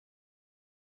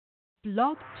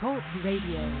Blog Talk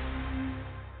Radio.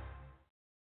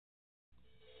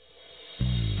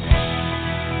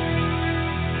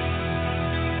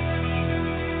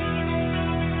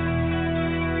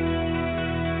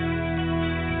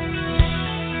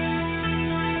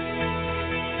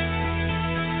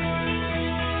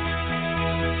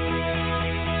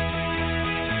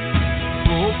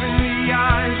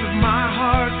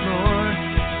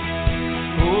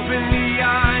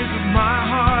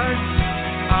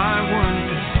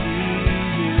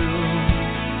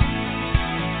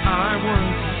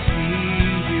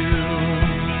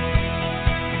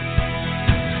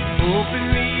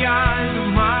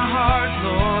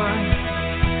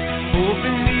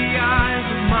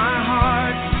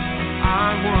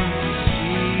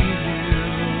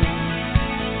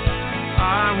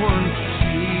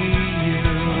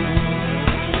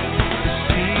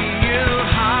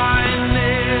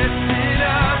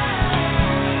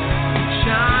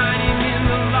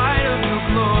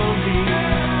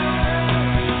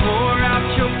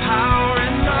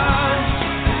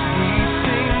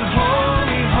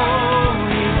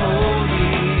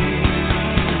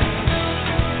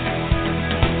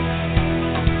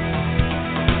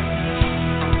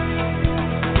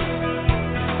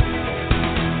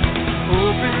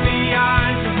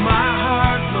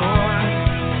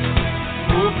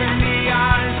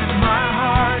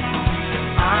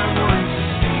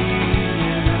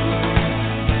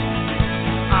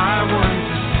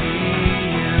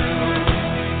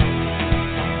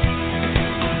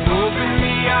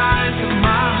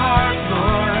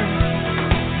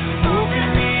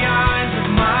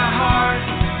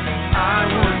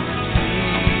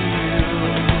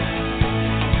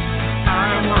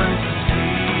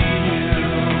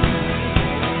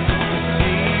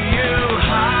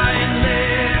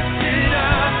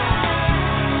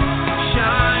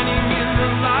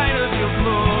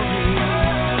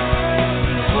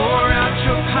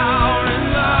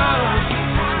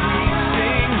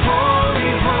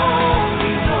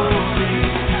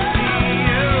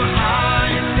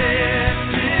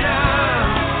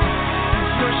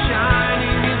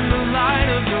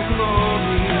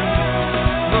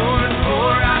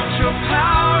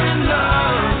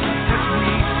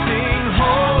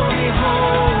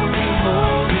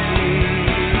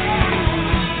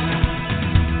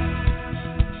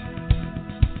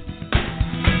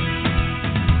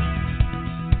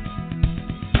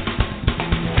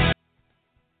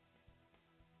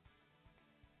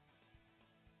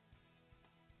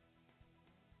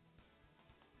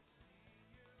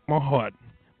 My Heart.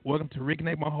 Welcome to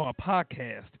Reconnect My Heart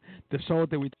podcast, the show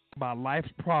that we talk about life's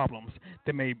problems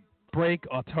that may break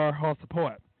or tear hearts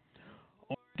apart.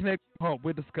 On Reconnect My Heart,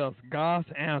 we discuss God's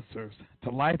answers to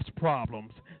life's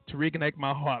problems to reconnect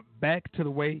my heart back to the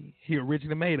way He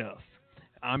originally made us.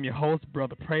 I'm your host,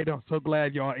 Brother Prater. I'm so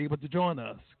glad you are able to join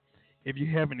us. If you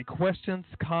have any questions,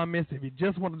 comments, if you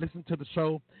just want to listen to the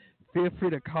show, feel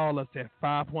free to call us at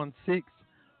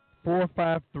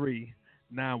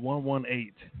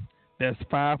 516-453-9118. That's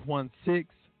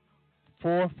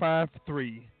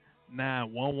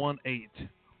 516-453-9118.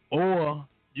 Or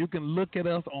you can look at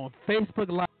us on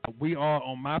Facebook Live. We are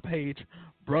on my page,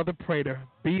 Brother Prater,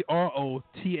 Brother,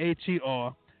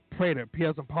 Prater, P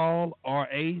as in Paul,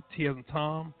 R-A, T as in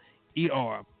Tom,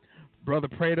 E-R. Brother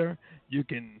Prater, you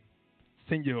can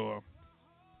send your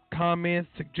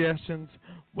comments, suggestions,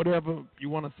 whatever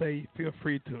you want to say, feel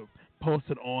free to post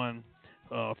it on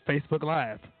Facebook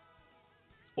Live.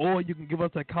 Or you can give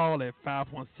us a call at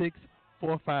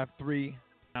 516-453-9118.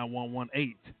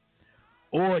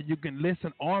 Or you can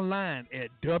listen online at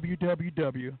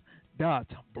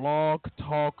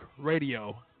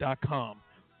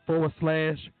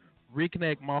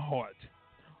www.blogtalkradio.com/Reconnect My Heart.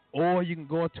 Or you can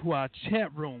go to our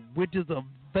chat room, which is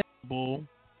available.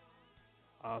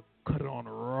 I'll cut it on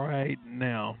right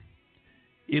now.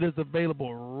 It is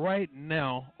available right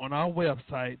now on our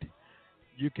website.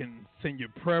 You can send your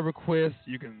prayer requests.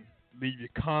 You can leave your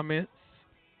comments.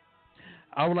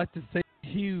 I would like to say a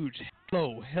huge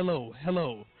hello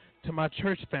to my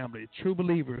church family, True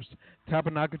Believers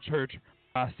Tabernacle Church,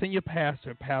 our senior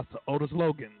pastor, Pastor Otis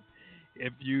Logan.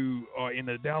 If you are in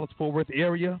the Dallas-Fort Worth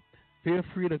area, feel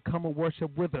free to come and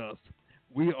worship with us.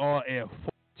 We are at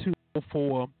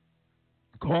 4204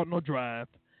 Cardinal Drive,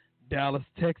 Dallas,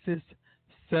 Texas,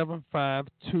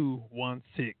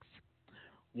 75216.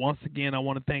 Once again, I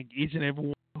want to thank each and every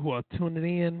one who are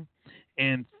tuning in,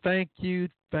 and thank you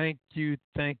for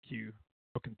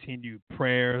continued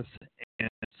prayers and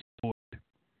support.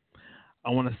 I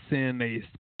want to send a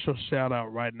special shout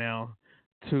out right now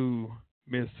to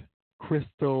Miss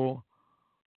Crystal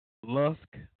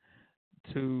Lusk,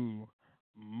 to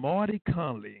Marty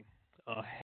Conley, a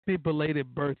happy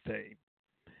belated birthday,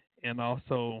 and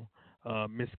also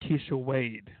Miss Keisha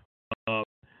Wade. Uh,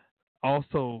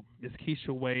 Also, Miss Keisha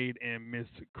Wade and Miss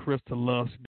Krista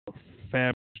Lusk do a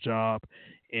fabulous job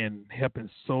in helping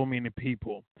so many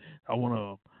people. I want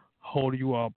to hold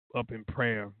you up in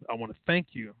prayer. I want to thank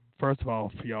you, first of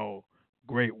all, for your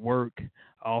great work.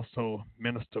 Also,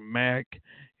 Minister Mack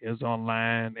is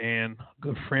online, and a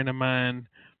good friend of mine,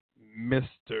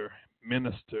 Mr.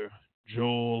 Minister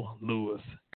Joel Lewis.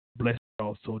 Bless you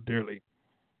all so dearly.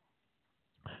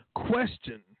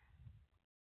 Question: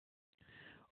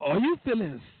 are you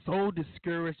feeling so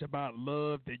discouraged about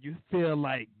love that you feel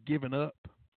like giving up?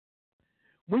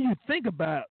 When you think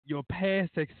about your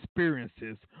past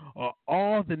experiences or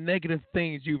all the negative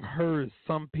things you've heard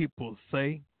some people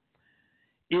say,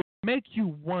 it makes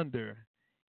you wonder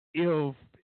if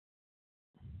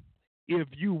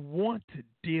you want to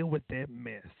deal with that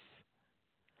mess.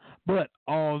 But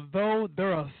although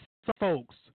there are some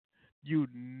folks you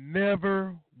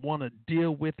never want to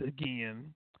deal with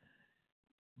again,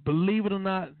 believe it or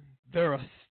not, there are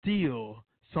still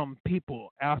some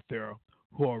people out there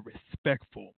who are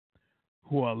respectful,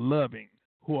 who are loving,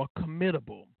 who are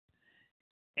committable,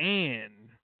 and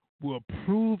will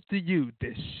prove to you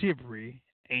that chivalry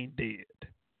ain't dead.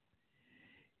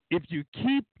 If you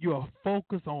keep your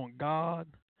focus on God,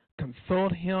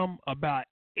 consult Him about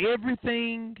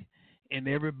everything and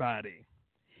everybody,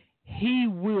 He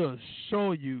will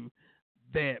show you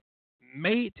that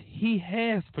mate He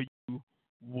has for you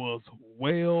was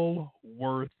well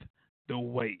worth the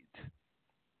wait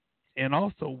and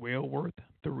also well worth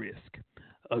the risk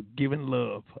of giving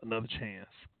love another chance.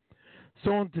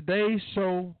 So, on today's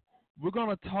show, we're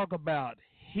going to talk about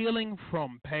healing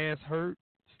from past hurt,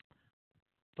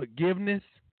 forgiveness,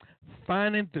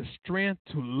 finding the strength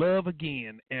to love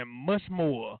again, and much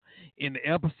more in the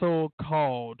episode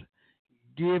called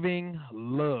Giving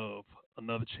Love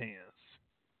Another Chance.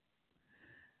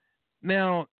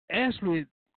 Now, actually,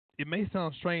 it may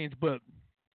sound strange, but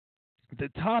the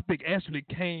topic actually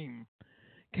came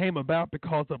about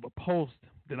because of a post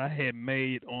that I had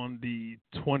made on the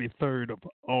 23rd of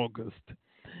August.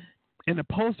 And the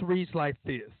post reads like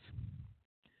this: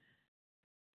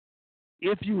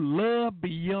 if you love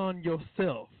beyond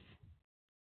yourself,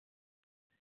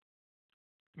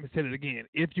 let me say it again.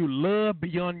 If you love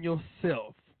beyond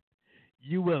yourself,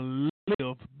 you will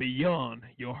live beyond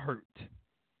your hurt.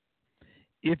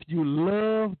 If you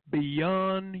love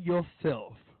beyond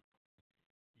yourself,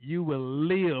 you will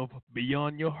live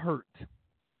beyond your hurt.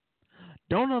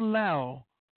 Don't allow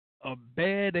a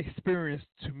bad experience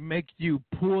to make you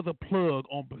pull the plug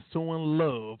on pursuing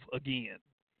love again.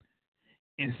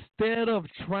 Instead of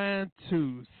trying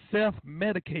to self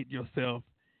medicate yourself,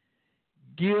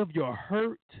 give your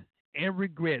hurt and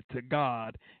regret to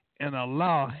God and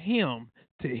allow Him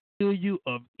to heal you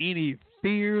of any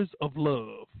fears of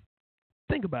love.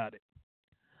 Think about it.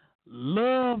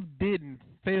 Love didn't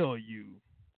fail you.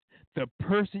 The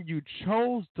person you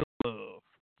chose to love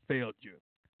failed you.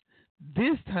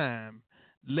 This time,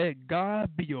 let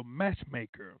God be your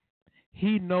matchmaker.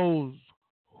 He knows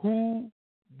who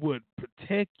would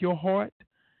protect your heart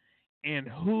and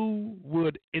who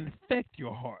would infect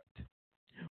your heart.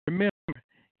 Remember,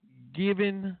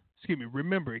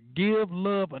 remember, give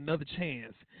love another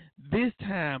chance. This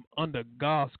time under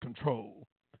God's control.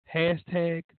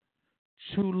 Hashtag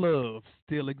true love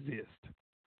still exists.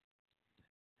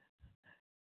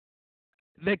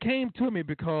 That came to me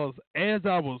because as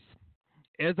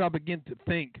I began to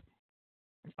think,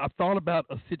 I thought about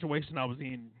a situation I was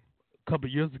in a couple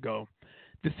of years ago.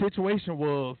 The situation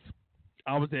was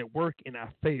I was at work and I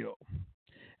fell.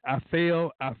 I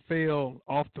fell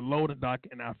off the loading dock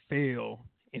and I fell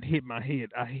and hit my head.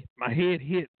 My head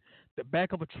hit the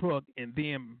back of a truck and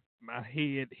then my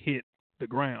head hit the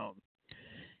ground.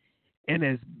 And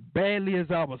as badly as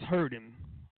I was hurting,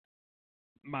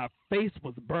 my face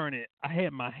was burning. I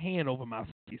had my hand over my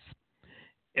face.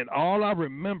 And all I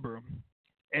remember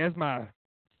as my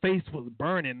face was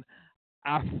burning,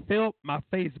 I felt my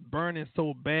face burning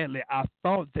so badly, I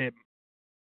thought that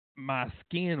my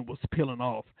skin was peeling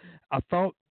off. I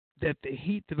thought that the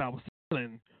heat that I was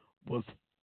feeling was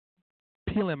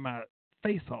peeling my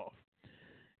face off.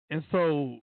 And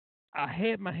so I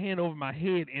had my hand over my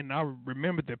head, and I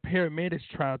remember the paramedics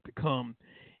tried to come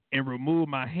and remove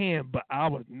my hand, but I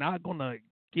was not going to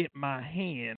get my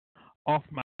hand off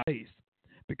my face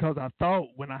because I thought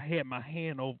when I had my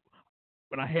hand over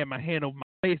my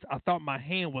face, I thought my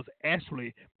hand was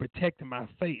actually protecting my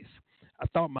face. I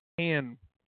thought my hand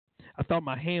I thought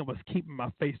my hand was keeping my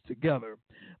face together,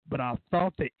 but I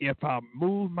thought that if I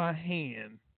moved my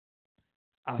hand,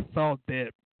 I thought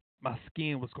that my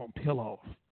skin was going to peel off.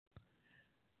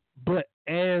 But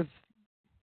as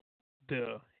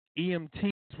the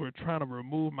EMTs were trying to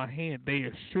remove my hand, they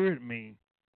assured me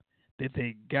that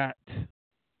they got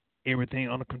everything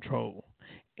under control.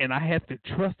 And I had to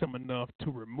trust them enough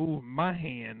to remove my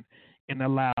hand and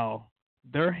allow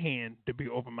their hand to be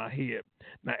over my head.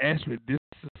 Now, actually, this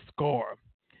is a scar.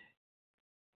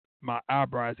 My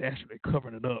eyebrow is actually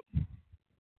covering it up.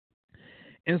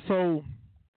 And so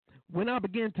when I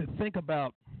began to think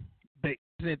about the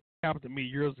incident that happened to me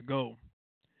years ago,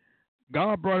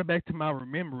 God brought it back to my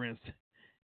remembrance.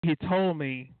 He told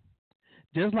me,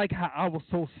 just like how I was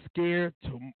so scared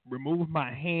to remove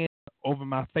my hand over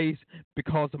my face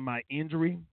because of my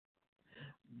injury,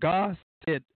 God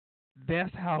said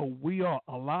that's how we are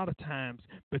a lot of times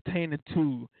pertaining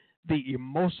to the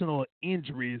emotional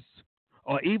injuries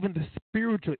or even the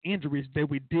spiritual injuries that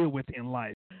we deal with in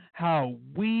life. How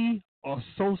we are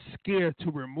so scared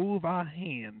to remove our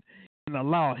hand and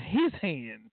allow His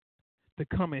hand to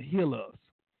come and heal us.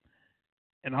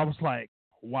 And I was like,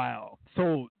 wow.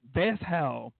 So that's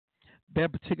how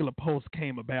that particular post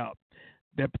came about.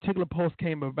 That particular post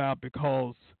came about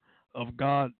because of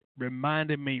God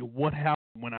reminding me what happened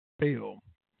when I fell.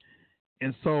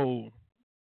 And so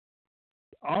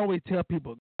I always tell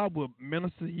people God will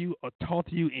minister to you or talk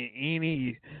to you in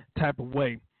any type of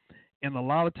way. And a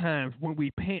lot of times when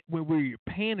we're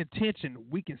paying attention,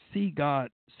 we can see God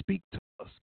speak to us.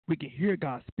 We can hear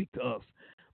God speak to us.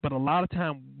 But a lot of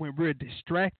times when we're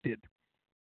distracted,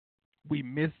 we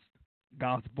miss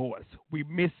God's voice. We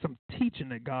miss some teaching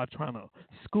that God's trying to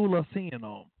school us in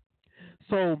on.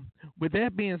 So with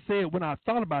that being said, when I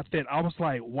thought about that, I was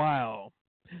like, wow.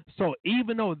 So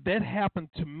even though that happened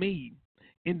to me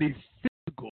in the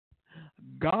physical,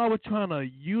 God was trying to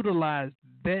utilize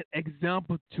that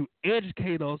example to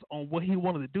educate us on what He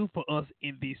wanted to do for us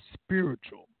in the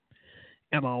spiritual.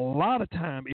 And a lot of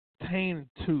time it pertains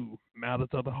to matters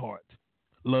of the heart,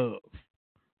 love,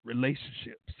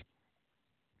 relationships.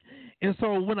 And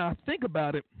so when I think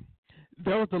about it,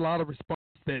 there was a lot of response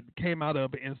that came out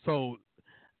of it. And so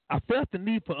I felt the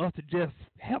need for us to just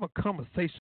have a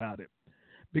conversation about it.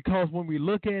 Because when we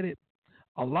look at it,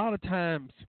 a lot of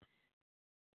times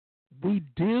we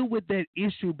deal with that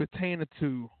issue pertaining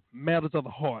to matters of the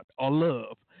heart or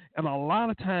love. And a lot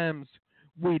of times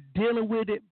we're dealing with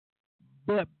it,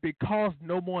 but because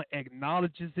no one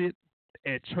acknowledges it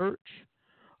at church,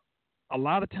 a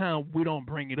lot of times we don't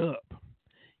bring it up.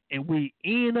 And we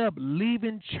end up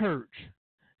leaving church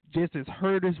just as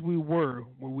hurt as we were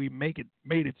when we made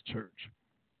it to church.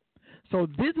 So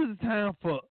this is the time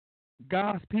for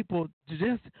God's people to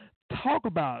just talk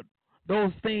about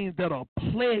those things that are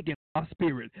plaguing our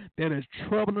spirit, that is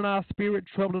troubling our spirit,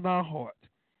 troubling our heart.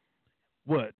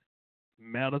 What?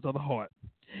 Matters of the heart.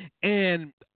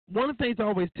 And one of the things I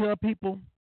always tell people,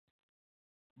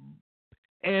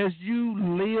 as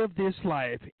you live this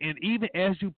life, and even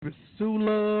as you pursue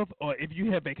love, or if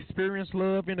you have experienced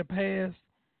love in the past,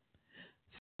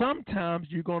 sometimes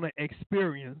you're going to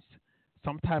experience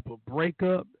some type of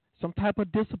breakup, some type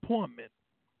of disappointment.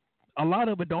 A lot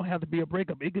of it don't have to be a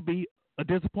breakup. It could be a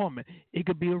disappointment. It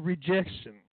could be a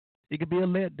rejection. It could be a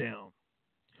letdown.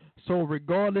 So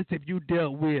regardless if you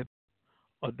dealt with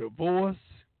a divorce,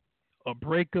 a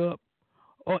breakup,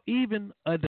 or even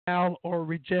a denial or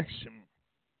rejection,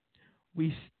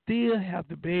 we still have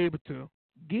to be able to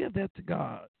give that to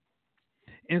God.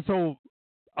 And so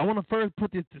I want to first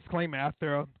put this disclaimer out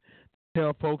there,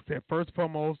 tell folks that first and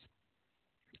foremost,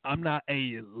 I'm not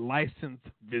a licensed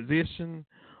physician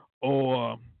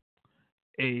or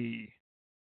a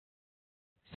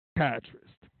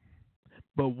psychiatrist.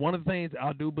 But one of the things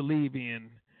I do believe in,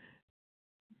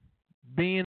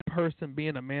 being a person,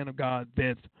 being a man of God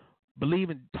that's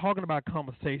believing, talking about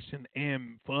conversation,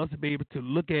 and for us to be able to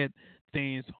look at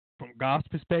things from God's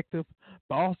perspective,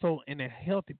 but also in a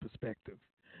healthy perspective.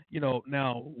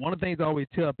 Now, one of the things I always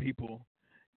tell people,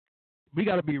 we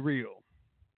got to be real.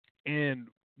 And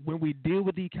when we deal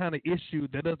with these kind of issues,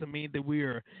 that doesn't mean that we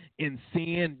are in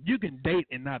sin. You can date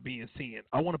and not be in sin.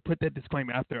 I want to put that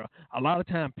disclaimer out there. A lot of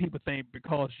times people think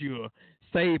because you're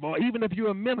saved, or even if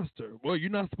you're a minister, well, you're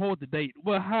not supposed to date.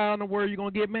 Well, how in the world are you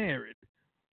going to get married?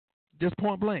 Just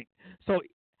point blank. So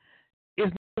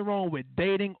it's nothing wrong with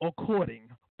dating or courting,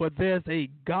 but there's a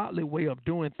godly way of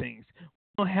doing things.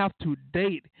 We don't have to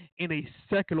date in a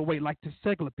secular way like the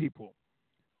secular people.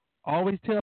 I always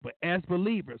tell people, as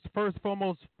believers, first and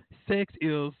foremost, sex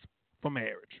is for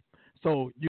marriage.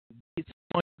 So you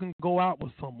can go out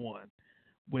with someone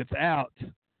without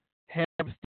have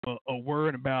a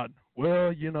word about,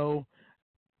 well,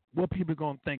 what people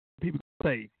gonna think, people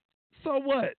gonna say. So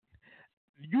what?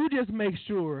 You just make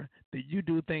sure that you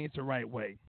do things the right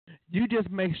way. You just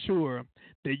make sure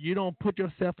that you don't put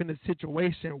yourself in a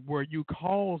situation where you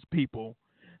cause people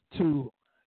to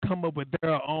come up with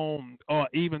their own, or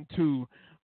even to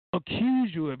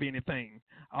accuse you of anything.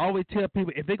 I always tell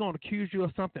people, if they're going to accuse you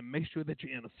of something, make sure that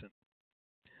you're innocent.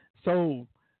 So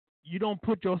you don't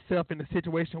put yourself in a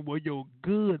situation where your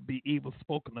good be evil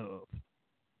spoken of.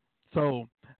 So,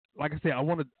 like I said, I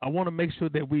want to make sure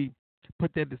that we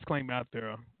put that disclaimer out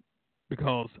there,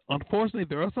 because unfortunately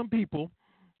there are some people,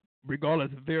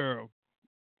 regardless if they're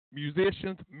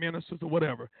musicians, ministers, or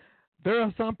whatever, there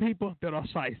are some people that are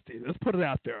shiesty. Let's put it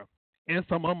out there, and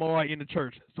some of them are in the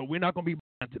church. So we're not going to be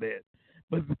blind to that.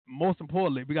 But most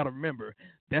importantly, we got to remember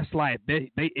that's life. They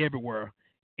everywhere,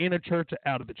 in the church or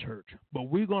out of the church. But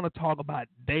we're going to talk about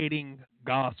dating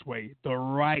God's way, the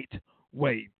right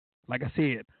way. Like I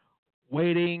said,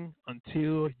 waiting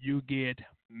until you get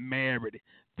married.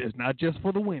 It's not just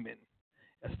for the women.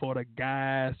 It's for the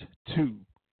guys too,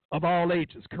 of all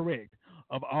ages. Correct,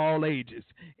 of all ages,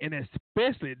 and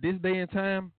especially this day and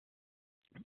time.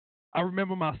 I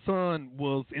remember my son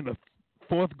was in the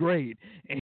fourth grade,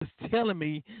 and he was telling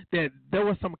me that there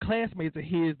were some classmates of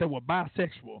his that were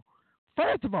bisexual.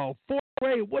 First of all, fourth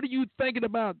grade, what are you thinking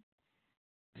about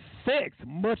sex?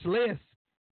 Much less,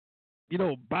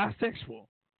 bisexual.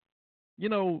 You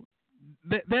know,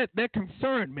 that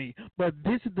concerned me. But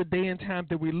this is the day and time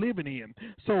that we're living in.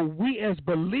 So we as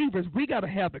believers, we got to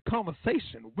have the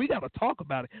conversation. We got to talk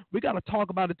about it. We got to talk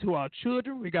about it to our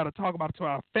children. We got to talk about it to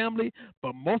our family.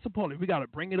 But most importantly, we got to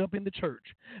bring it up in the church.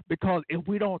 Because if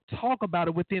we don't talk about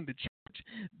it within the church,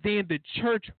 then the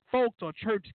church folks or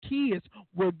church kids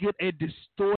will get a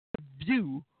distorted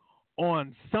view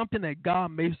on something that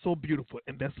God made so beautiful,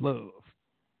 and that's love.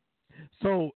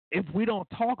 So if we don't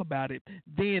talk about it,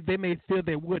 then they may feel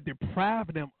that we're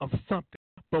depriving them of something.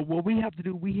 But what we have to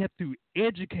do, we have to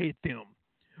educate them.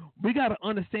 We got to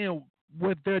understand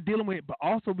what they're dealing with, but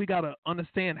also we got to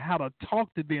understand how to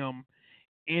talk to them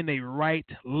in a right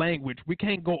language. We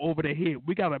can't go over their head.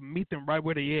 We got to meet them right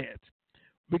where they at.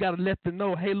 We got to let them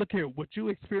know, hey, look here, what you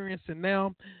experiencing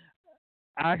now,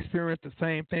 I experienced the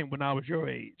same thing when I was your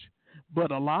age.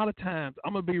 But a lot of times,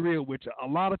 I'm going to be real with you, a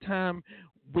lot of times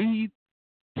we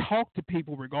talk to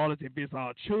people, regardless if it's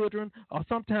our children or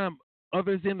sometimes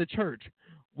others in the church.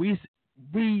 We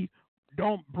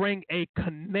don't bring a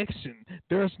connection.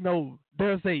 There's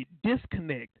a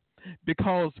disconnect,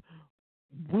 because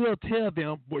we'll tell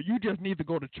them, well, you just need to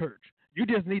go to church. You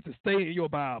just need to stay in your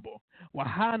Bible. Well,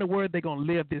 how in the world are they going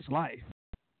to live this life?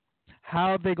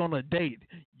 How are they going to date?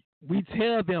 We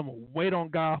tell them wait on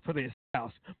God for their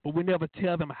spouse, but we never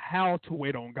tell them how to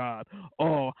wait on God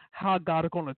or how God is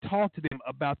going to talk to them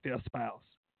about their spouse.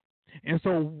 And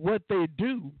so what they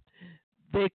do,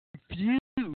 they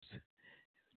confuse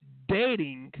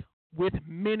dating with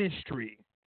ministry.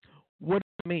 What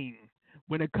does it mean?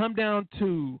 When it comes down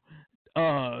to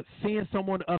seeing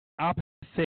someone of the opposite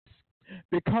sex,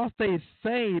 because they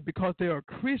say, because they are a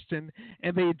Christian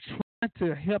and they try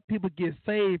to help people get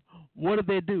saved, what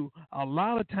do? A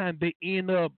lot of times they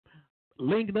end up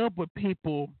linking up with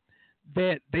people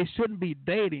that they shouldn't be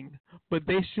dating, but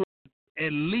they should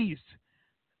at least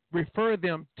refer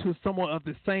them to someone of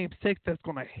the same sex that's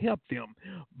going to help them.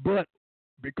 But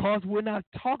because we're not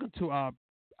talking to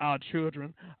our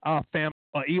children, our family,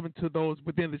 or even to those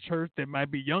within the church that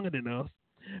might be younger than us,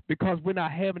 because we're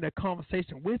not having a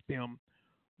conversation with them,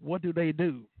 what do?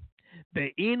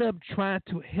 They end up trying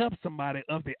to help somebody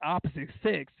of the opposite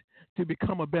sex to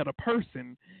become a better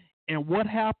person. And what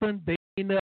happened? They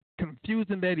end up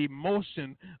confusing that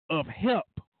emotion of help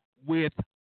with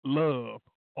love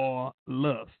or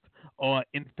lust or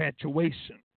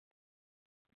infatuation.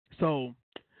 So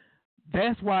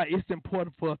that's why it's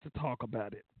important for us to talk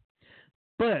about it.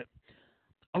 But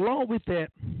along with that,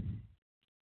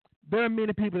 there are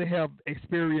many people that have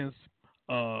experienced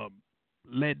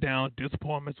let down,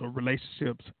 disappointments, or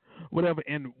relationships, whatever.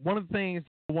 And one of the things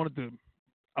I wanted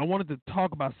to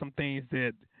talk about some things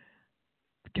that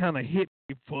kind of hit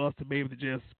me for us to be able to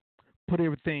just put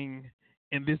everything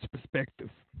in this perspective.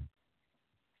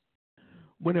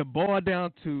 When it boiled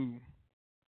down to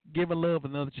giving love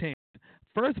another chance,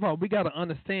 first of all, we got to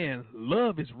understand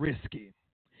love is risky.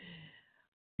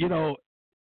 You know,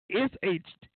 it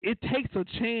takes a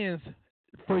chance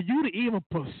for you to even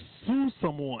pursue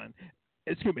someone.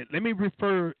 Excuse me, let me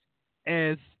refer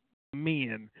as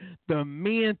men. The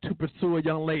men to pursue a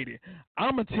young lady.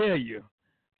 I'm going to tell you,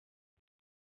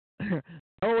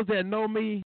 those that know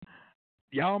me,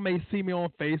 y'all may see me on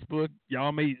Facebook,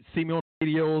 y'all may see me on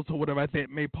videos or whatever like that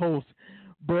may post,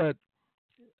 but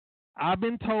I've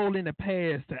been told in the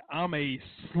past that I'm a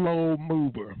slow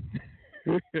mover.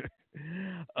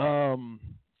 um,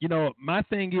 my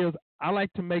thing is I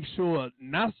like to make sure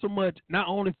not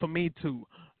only for me to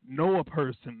know a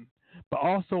person, but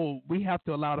also we have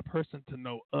to allow the person to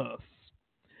know us.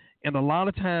 And a lot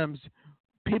of times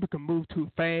people can move too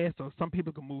fast or some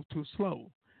people can move too slow.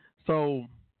 So,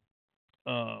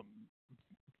 um,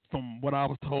 from what I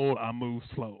was told, I move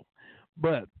slow.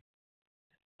 But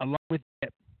along with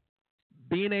that,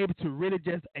 being able to really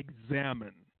just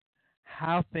examine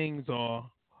how things are,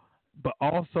 but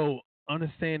also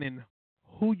understanding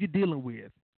who you're dealing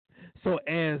with. So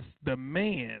as the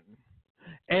man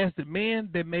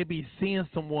that may be seeing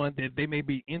someone that they may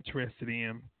be interested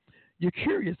in, you're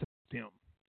curious about them.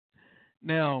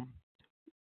 Now,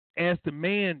 as the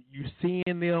man, you're seeing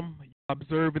them, you're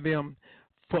observing them.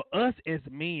 For us as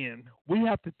men, we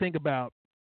have to think about.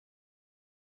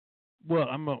 Well,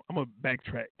 I'm gonna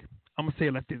backtrack. I'm gonna say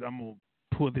it like this. I'm gonna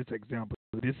pull this example.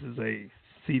 This is a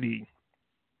CD.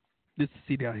 This is a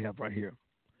CD I have right here.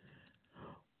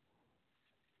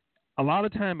 A lot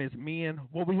of time as men,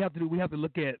 what we have to do, we have to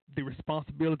look at the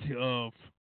responsibility of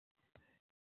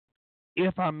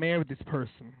if I marry this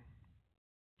person,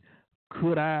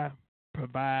 could I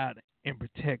provide and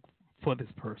protect for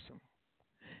this person?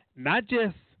 Not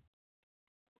just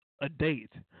a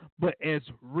date, but as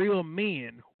real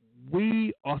men,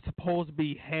 we are supposed to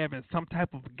be having some type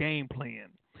of game plan,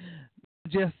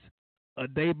 just a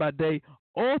day by day.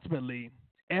 Ultimately,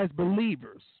 as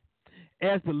believers,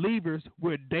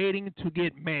 we're dating to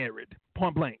get married.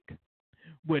 Point blank.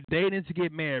 We're dating to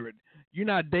get married. You're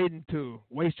not dating to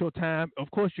waste your time. Of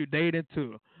course, you're dating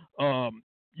to.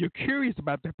 You're curious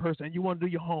about that person and you want to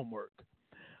do your homework.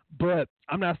 But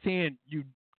I'm not saying you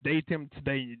date them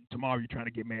today, tomorrow you're trying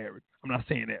to get married. I'm not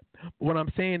saying that. But what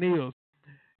I'm saying is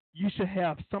you should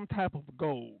have some type of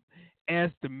goal. As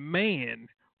the man,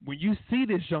 when you see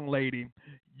this young lady,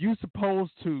 you're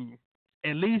supposed to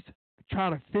at least try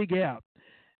to figure out,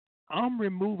 I'm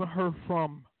removing her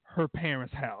from her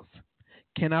parents' house.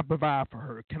 Can I provide for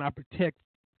her? Can I protect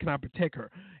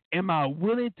her? Am I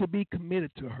willing to be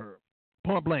committed to her?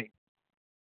 Point blank.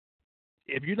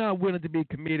 If you're not willing to be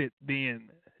committed, then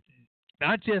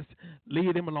not just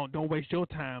leave them alone. Don't waste your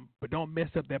time, but don't mess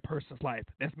up that person's life.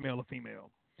 That's male or female.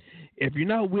 If you're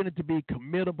not willing to be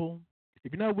committable,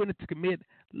 if you're not willing to commit,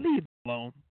 leave them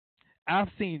alone. I've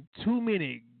seen too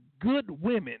many good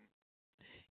women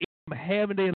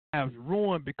having their lives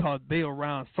ruined because they're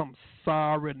around some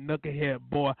sorry knucklehead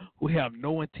boy who have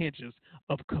no intentions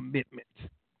of commitment.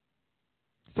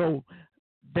 So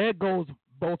that goes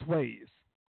both ways.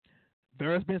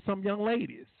 There's been some young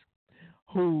ladies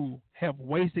who have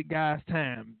wasted guys'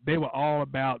 time. They were all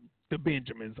about the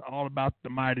Benjamins, all about the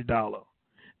mighty dollar.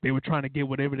 They were trying to get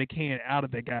whatever they can out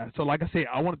of that guy. So, like I said,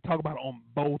 I want to talk about it on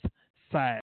both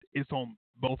sides. It's on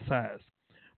both sides.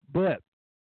 But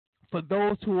for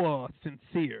those who are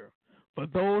sincere, for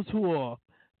those who are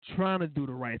trying to do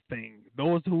the right thing,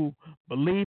 those who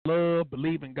believe in love,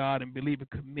 believe in God, and believe in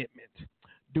commitment,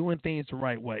 doing things the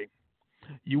right way,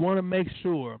 you want to make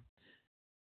sure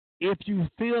if you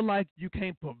feel like you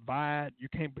can't provide, you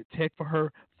can't protect for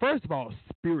her, first of all,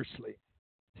 spiritually,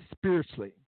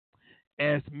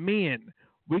 as men,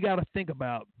 we got to think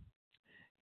about,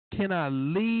 can I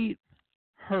lead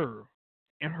her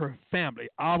and her family,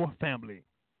 our family,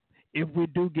 if we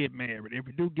do get married, if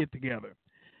we do get together?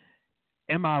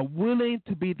 Am I willing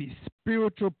to be the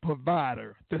spiritual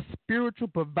provider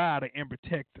and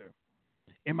protector?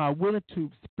 Am I willing to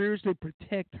spiritually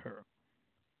protect her?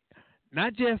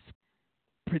 Not just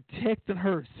protecting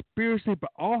her spiritually,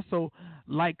 but also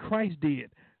like Christ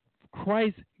did.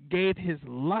 Christ gave his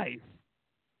life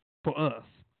for us.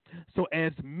 So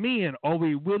as men, are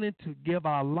we willing to give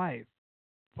our life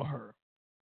for her?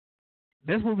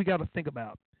 That's what we got to think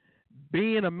about.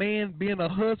 Being a man, being a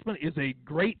husband is a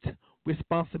great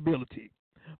responsibility.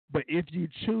 But if you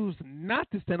choose not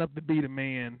to stand up to be the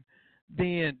man,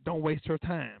 then don't waste her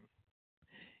time.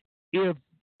 If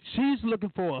she's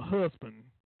looking for a husband,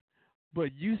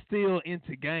 but you still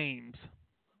into games,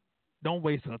 don't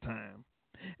waste her time.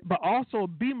 But also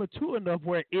be mature enough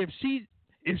where if she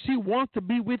wants to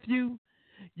be with you,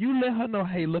 you let her know,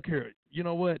 hey, look here, you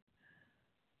know what?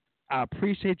 I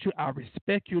appreciate you. I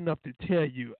respect you enough to tell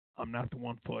you I'm not the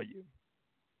one for you.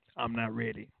 I'm not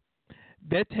ready.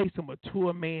 That takes a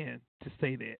mature man to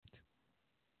say that.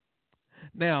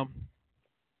 Now,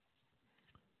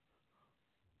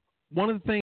 one of the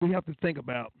things we have to think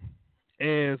about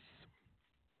as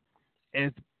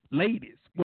ladies,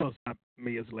 well, it's not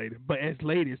me as ladies, but as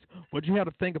ladies, what you have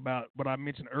to think about, what I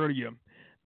mentioned earlier,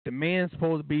 the man's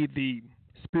supposed to be the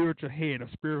spiritual head, a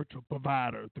spiritual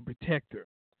provider, the protector.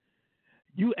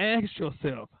 You ask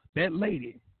yourself, that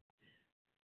lady,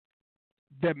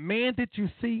 that man that you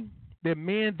see, that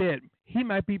man that he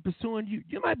might be pursuing you,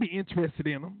 you might be interested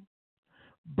in him,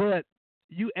 but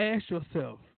you ask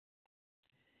yourself,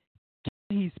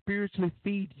 can he spiritually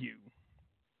feed you?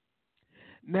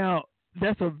 Now,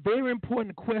 that's a very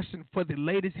important question for the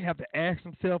ladies to have to ask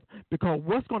themselves, because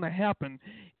what's going to happen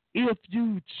if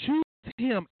you choose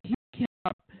him, he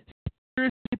cannot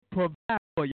spiritually provide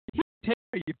for you. He can take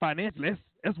care of you financially.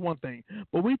 That's one thing.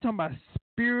 But we're talking about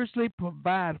spiritually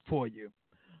provide for you.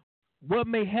 What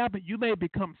may happen, you may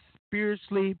become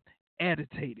spiritually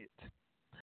agitated.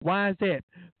 Why is that?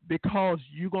 Because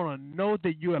you're going to know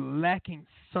that you're lacking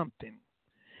something.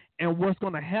 And what's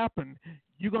going to happen,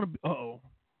 you're going to be,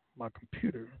 my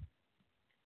computer.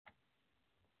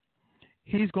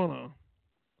 He's going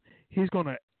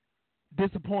to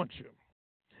disappoint you.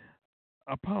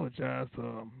 I apologize.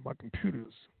 My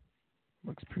computer's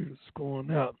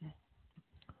going out.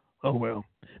 Oh well.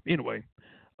 Anyway,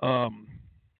 what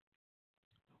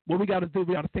we got to do,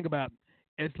 we got to think about,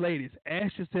 as ladies,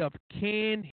 ask yourself,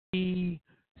 can he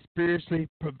spiritually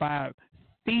provide,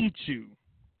 feed you?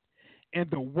 And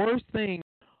the worst thing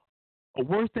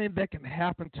that can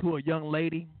happen to a young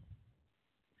lady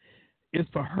is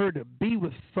for her to be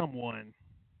with someone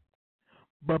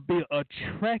but be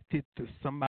attracted to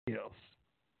somebody else.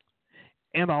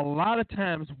 And a lot of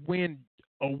times when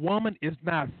a woman is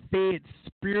not fed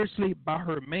spiritually by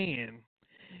her man,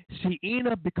 she ends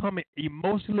up becoming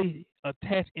emotionally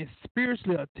attached and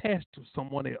spiritually attached to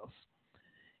someone else.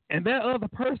 And that other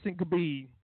person could be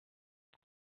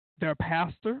their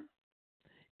pastor.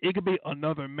 It could be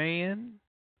another man.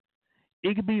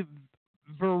 It could be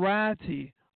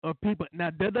variety of people. Now,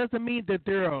 that doesn't mean that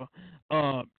they're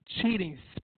cheating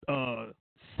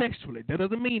sexually. That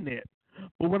doesn't mean that.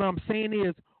 But what I'm saying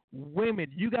is, women,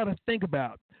 you got to think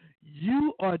about,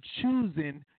 you are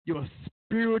choosing your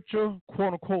spiritual,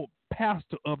 quote unquote,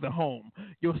 pastor of the home,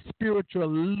 your spiritual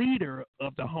leader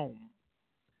of the home.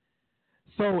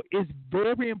 So it's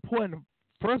very important,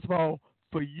 first of all,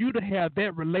 for you to have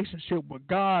that relationship with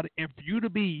God and for you to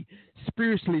be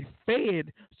spiritually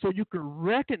fed so you can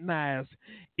recognize,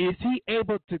 is he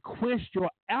able to quench your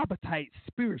appetite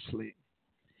spiritually?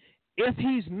 If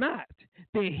he's not,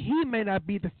 then he may not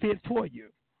be the fit for you.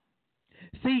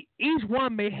 See, each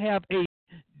one may have a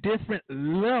different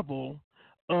level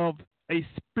of a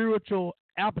spiritual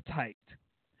appetite.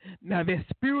 Now, that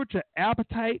spiritual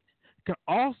appetite can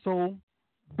also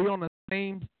be on the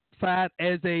same side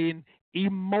as an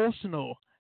emotional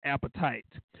appetite.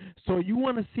 So you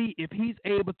want to see if he's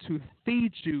able to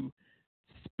feed you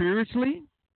spiritually,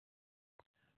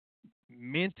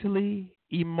 mentally,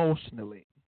 emotionally.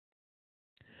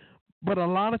 But a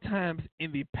lot of times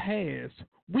in the past,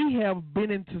 we have been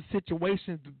into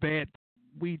situations that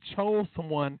we chose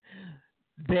someone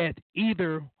that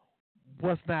either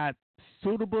was not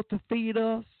suitable to feed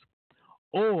us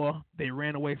or they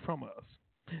ran away from us.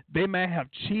 They may have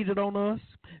cheated on us.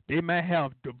 They may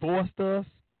have divorced us.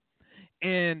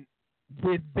 And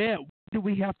with that, what do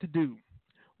we have to do?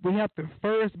 We have to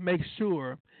first make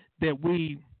sure that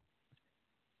we,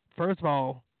 first of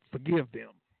all, forgive them.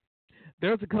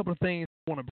 There's a couple of things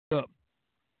I want to bring up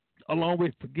along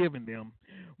with forgiving them.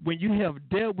 When you have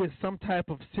dealt with some type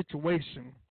of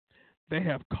situation that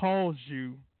have caused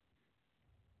you,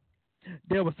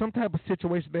 there was some type of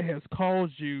situation that has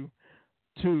caused you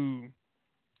to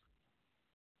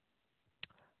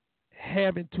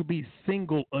having to be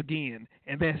single again,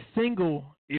 and that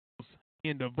single is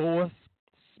in divorce,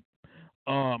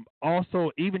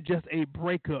 also even just a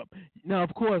breakup. Now,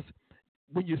 of course,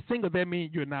 when you're single, that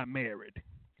means you're not married.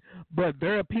 But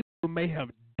there are people who may have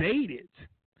dated.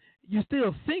 You're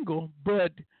still single,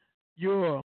 but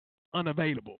you're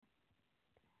unavailable.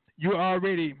 You're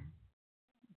already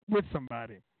with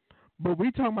somebody. But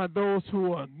we're talking about those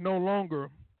who are no longer,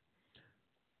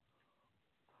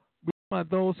 we're talking about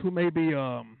those who may be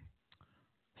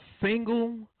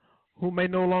single, who may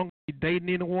no longer be dating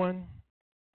anyone.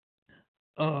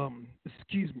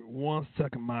 Excuse me one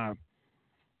second,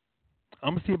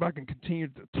 I'm going to see if I can continue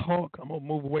to talk. I'm going to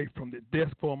move away from the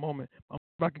desk for a moment. If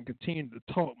I can continue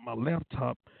to talk, my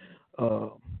laptop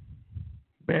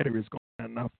battery is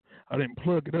going enough. I didn't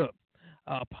plug it up.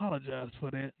 I apologize for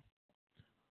that.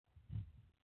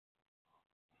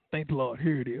 Thank the Lord.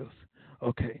 Here it is.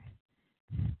 Okay.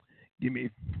 Give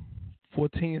me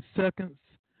 14 seconds.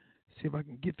 See if I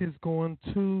can get this going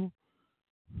too.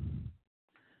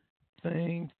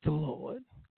 Thank the Lord.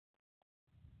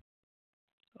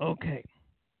 Okay.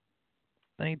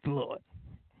 Thank the Lord.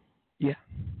 Yeah.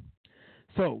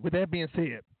 So, with that being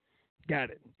said, got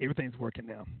it. Everything's working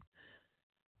now.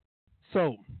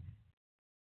 So,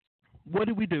 what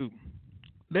do we do?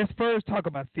 Let's first talk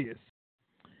about this.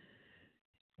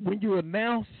 When you are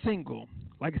now single,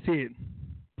 like I said,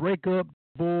 break up,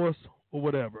 divorce, or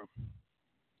whatever,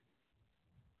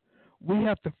 we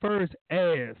have to first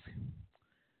ask,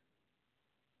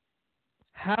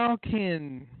 how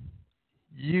can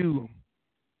you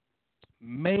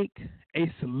make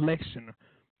a selection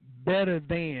better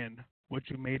than what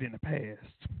you made in the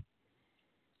past?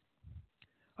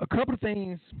 A couple of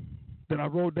things that I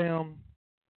wrote down: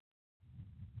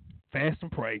 fast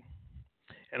and pray,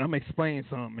 and I'm gonna explain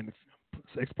some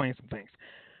things.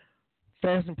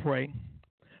 Fast and pray.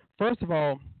 First of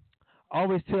all, I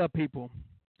always tell people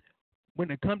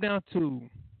when it comes down to,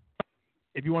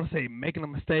 if you want to say making a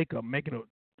mistake or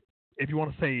if you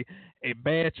want to say a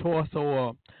bad choice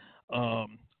or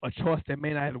a choice that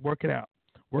may not have worked out.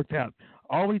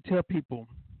 I always tell people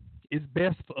it's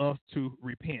best for us to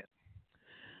repent.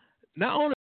 Not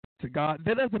only to God,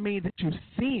 that doesn't mean that you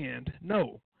sinned,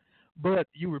 no, but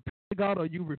you repent to God or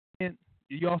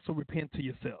you also repent to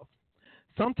yourself.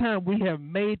 Sometimes we have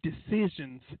made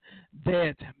decisions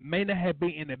that may not have been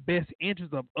in the best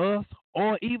interest of us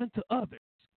or even to others.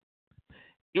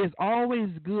 It's always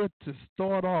good to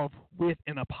start off with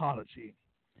an apology.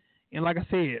 And like I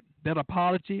said, that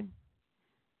apology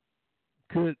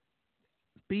could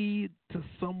be to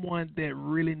someone that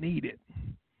really need it.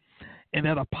 And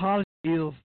that apology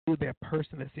is to that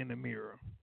person that's in the mirror,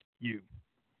 you.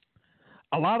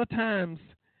 A lot of times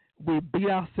we beat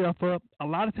ourselves up. A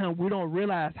lot of times we don't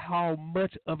realize how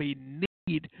much of a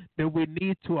need that we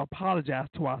need to apologize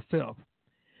to ourselves.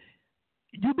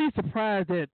 You'd be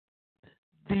surprised at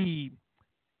the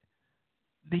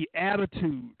the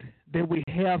attitude that we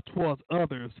have towards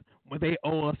others when they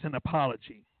owe us an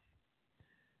apology.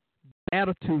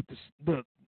 Attitude,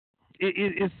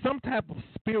 it's some type of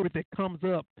spirit that comes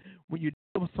up when you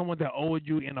deal with someone that owes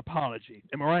you an apology.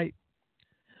 Am I right?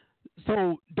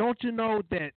 So don't you know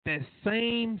that that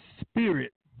same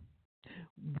spirit,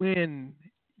 when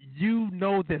you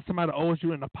know that somebody owes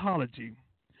you an apology,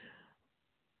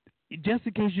 just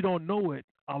in case you don't know it,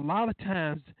 a lot of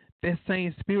times that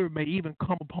same spirit may even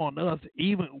come upon us,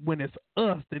 even when it's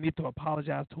us that need to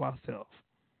apologize to ourselves.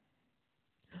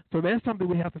 So that's something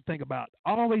we have to think about.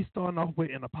 Always starting off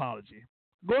with an apology.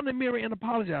 Go in the mirror and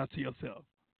apologize to yourself.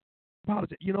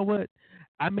 Apologize. You know what?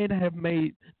 I may not have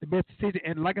made the best decision.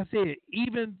 And like I said,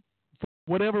 even for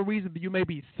whatever reason that you may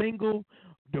be single,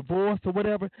 divorced, or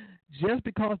whatever, just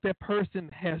because that person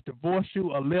has divorced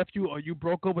you or left you or you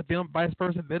broke up with them, vice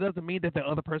versa, that doesn't mean that the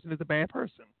other person is a bad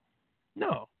person.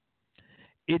 No.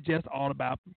 It's just all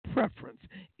about preference.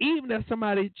 Even if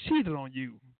somebody cheated on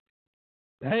you,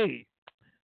 hey,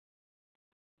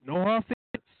 no hard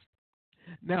feelings.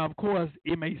 Now, of course,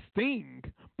 it may sting,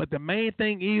 but the main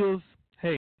thing is,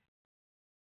 hey,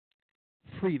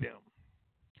 free them.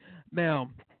 Now,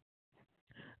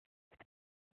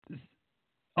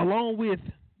 along with,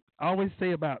 I always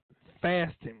say about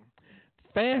fasting.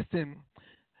 Fasting,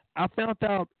 I found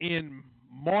out in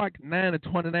Mark 9 and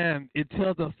 29, it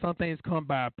tells us some things come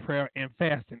by prayer and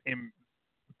fasting. And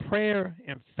prayer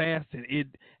and fasting, it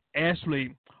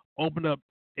actually opened up,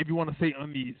 if you want to say,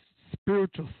 on these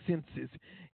spiritual senses.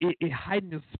 It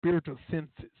heightens your spiritual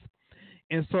senses.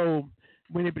 And so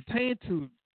when it pertains to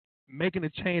making a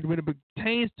change, when it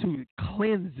pertains to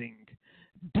cleansing,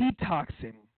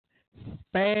 detoxing,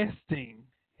 fasting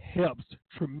helps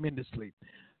tremendously.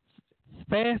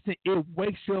 Fasting, it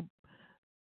wakes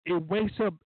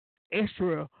up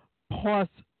extra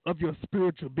parts of your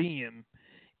spiritual being,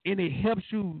 and it helps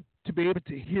you to be able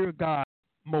to hear God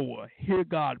more, hear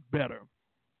God better.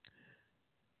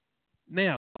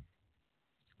 Now,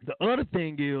 the other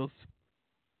thing is,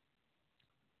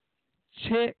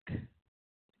 check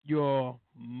your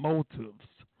motives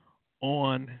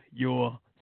on your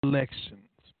selections,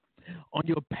 on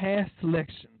your past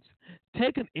selections.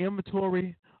 Take an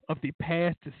inventory of the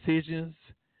past decisions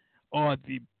or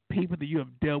the people that you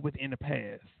have dealt with in the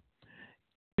past.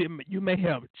 You may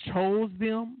have chose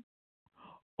them,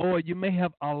 or you may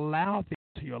have allowed them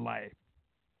to your life.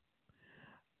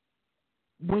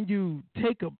 When you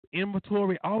take an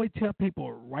inventory, I always tell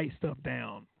people write stuff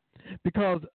down,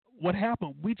 because what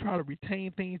happened, we try to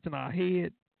retain things in our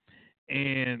head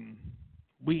and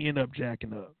we end up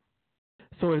jacking up.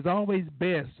 So it's always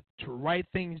best to write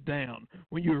things down.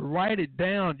 When you write it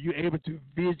down, you're able to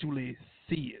visually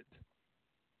see it.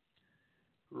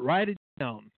 Write it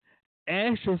down.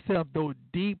 Ask yourself those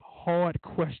deep, hard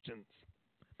questions.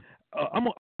 I'm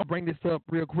gonna I'll bring this up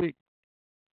real quick.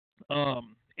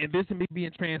 And this is me being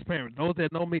transparent. Those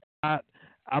that know me, I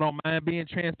don't mind being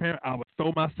transparent. I would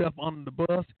throw myself under the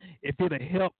bus if it'll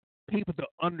help people to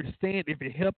understand. If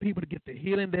it help people to get the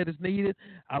healing that is needed,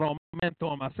 I don't mind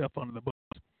throwing myself under the bus.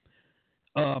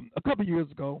 A couple years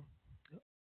ago,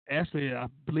 actually, I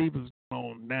believe it was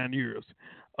on 9 years.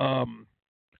 I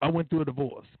went through a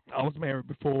divorce. I was married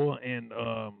before and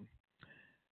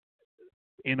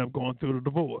ended up going through the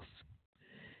divorce.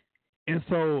 And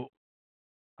so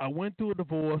I went through a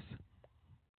divorce.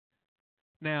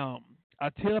 Now, I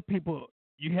tell people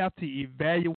you have to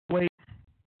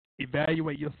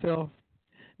evaluate yourself.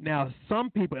 Now, some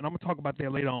people, and I'm going to talk about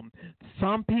that later on,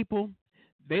 some people,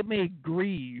 they may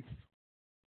grieve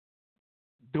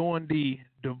during the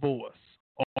divorce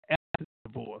or after the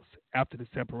divorce, after the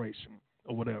separation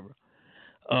or whatever.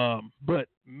 But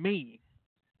me,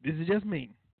 this is just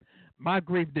me. My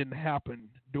grief didn't happen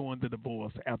during the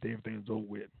divorce after everything was over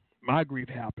with. My grief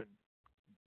happened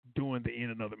during the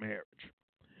ending of the marriage.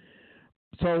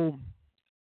 So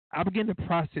I began to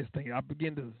process things. I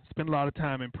began to spend a lot of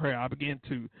time in prayer. I began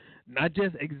to not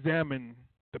just examine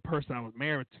the person I was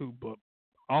married to, but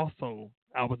also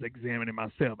I was examining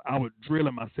myself. I was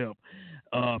drilling myself.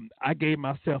 I gave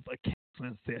myself a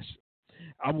counseling session.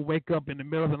 I would wake up in the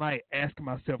middle of the night asking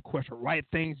myself questions, write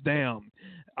things down.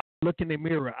 I would look in the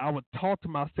mirror. I would talk to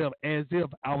myself as if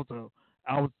I was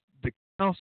the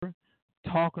counselor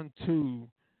talking to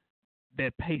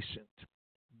that patient.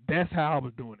 That's how I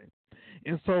was doing it.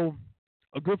 And so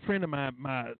a good friend of mine,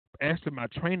 my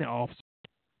training officer,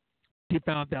 he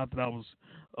found out that I was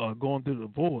going through the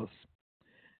divorce.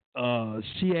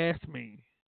 She asked me,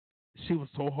 she was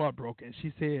so heartbroken.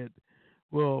 She said,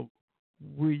 well,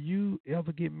 will you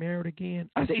ever get married again?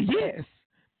 I said, yes.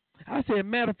 I said,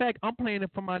 matter of fact, I'm planning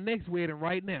for my next wedding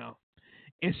right now.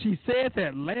 And she said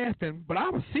that laughing, but I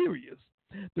was serious.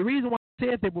 The reason why I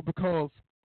said that was because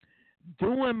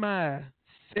during my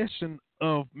session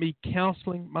of me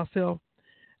counseling myself,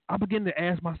 I began to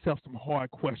ask myself some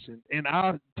hard questions. And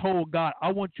I told God,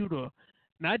 I want you to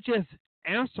not just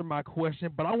answer my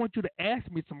question, but I want you to ask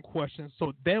me some questions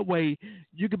so that way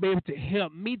you can be able to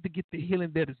help me to get the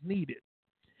healing that is needed.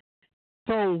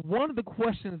 So one of the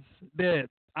questions that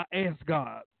I asked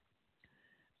God,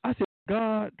 I said,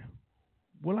 God,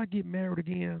 will I get married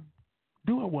again?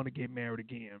 Do I want to get married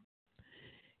again?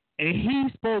 And he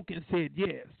spoke and said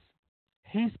yes.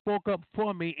 He spoke up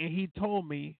for me and he told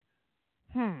me,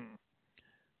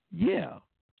 yeah.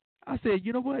 I said,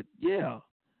 you know what? Yeah.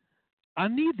 I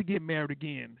need to get married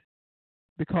again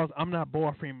because I'm not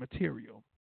boyfriend material.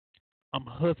 I'm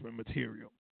husband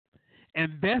material.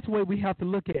 And that's the way we have to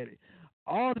look at it.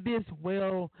 All of this,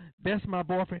 well, that's my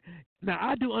boyfriend. Now,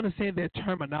 I do understand that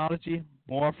terminology,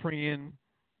 boyfriend,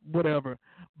 whatever,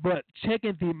 but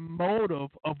checking the motive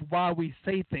of why we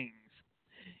say things.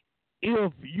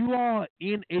 If you are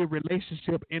in a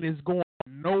relationship and it's going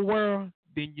nowhere,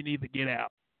 then you need to get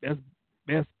out.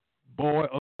 That's boy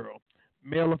or girl,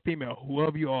 male or female,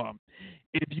 whoever you are.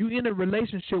 If you're in a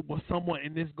relationship with someone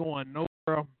and it's going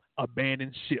nowhere,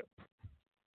 abandon ship.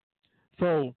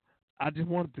 So I just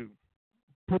wanted to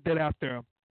put that out there.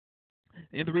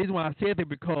 And the reason why I said that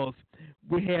because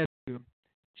we had to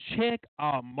check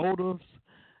our motives,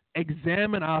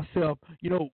 examine ourselves,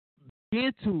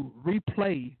 begin to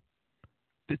replay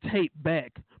the tape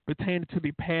back pertaining to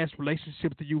the past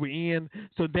relationships that you were in,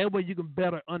 so that way you can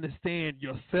better understand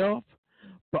yourself,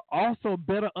 but also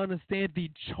better understand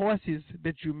the choices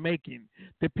that you're making,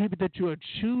 the people that you are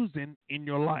choosing in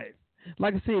your life.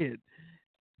 Like I said,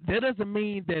 that doesn't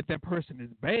mean that that person is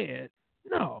bad.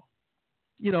 No.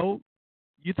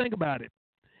 You think about it.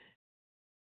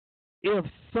 If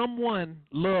someone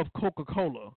loves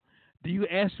Coca-Cola, do you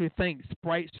actually think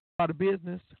Sprite's out of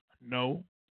business? No.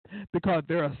 Because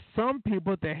there are some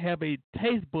people that have a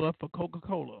taste bud for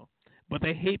Coca-Cola, but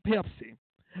they hate Pepsi.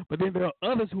 But then there are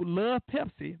others who love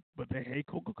Pepsi, but they hate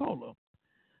Coca-Cola.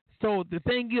 So the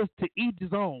thing is, to each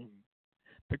his own.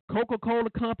 The Coca-Cola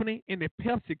company and the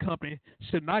Pepsi company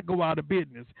should not go out of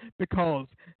business because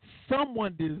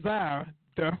someone desires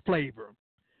their flavor.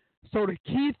 So the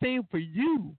key thing for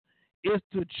you is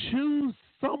to choose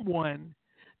someone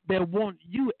that wants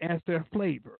you as their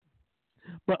flavor.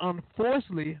 But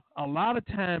unfortunately, a lot of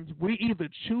times we either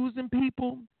choosing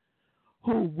people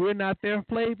who we're not their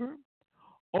flavor,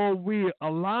 or we're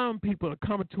allowing people to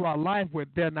come into our life where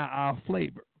they're not our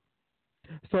flavor.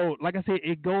 So, like I said,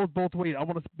 it goes both ways. I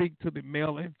want to speak to the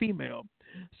male and female.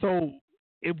 So,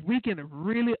 if we can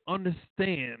really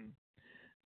understand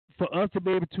for us to be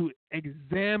able to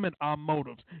examine our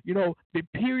motives. You know, the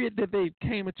period that they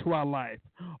came into our life,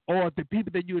 or the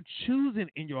people that you're choosing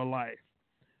in your life.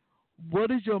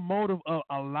 What is your motive of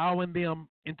allowing them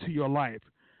into your life?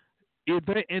 Is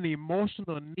there an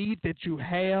emotional need that you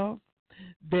have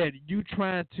that you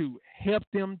trying to help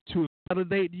them to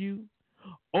validate you?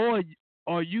 Or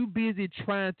are you busy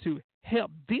trying to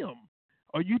help them?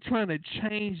 Are you trying to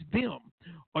change them?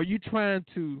 Are you trying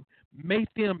to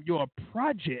make them your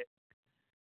project?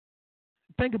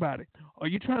 Think about it. Are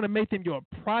you trying to make them your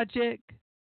project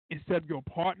instead of your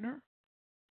partner?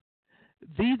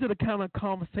 These are the kind of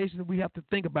conversations we have to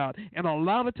think about. And a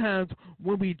lot of times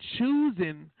when we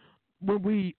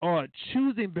are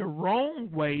choosing the wrong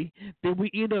way, then we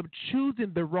end up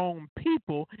choosing the wrong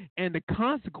people, and the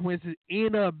consequences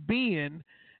end up being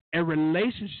a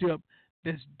relationship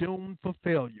that's doomed for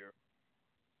failure.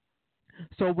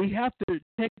 So we have to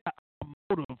check out our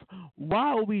motive.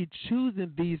 Why are we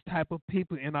choosing these type of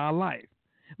people in our life?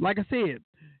 Like I said,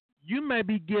 you may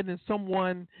be getting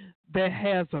someone that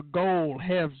has a goal,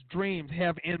 has dreams,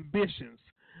 have ambitions.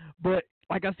 But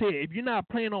like I said, if you're not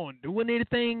planning on doing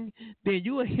anything, then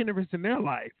you're a hindrance in their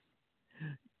life.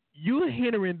 You're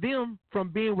hindering them from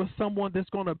being with someone that's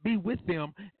going to be with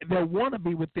them, that want to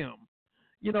be with them.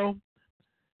 You know,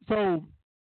 so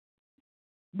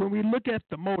when we look at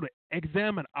the motive,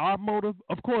 examine our motive.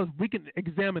 Of course, we can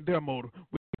examine their motive.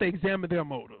 We have to examine their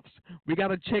motives. We got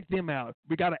to check them out.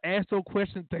 We got to ask those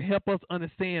questions to help us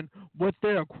understand what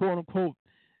their quote unquote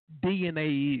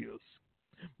DNA is.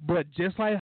 But just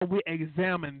like how we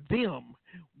examine them,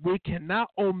 we cannot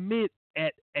omit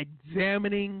at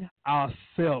examining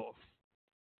ourselves.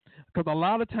 Because a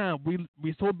lot of times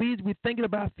we so busy we thinking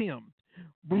about them.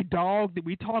 We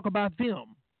talk about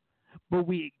them, but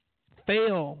we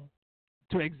fail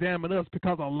to examine us,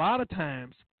 because a lot of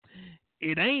times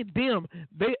it ain't them.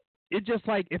 It's just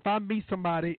like if I meet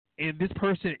somebody and this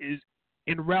person is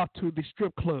en route to the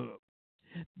strip club.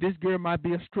 This girl might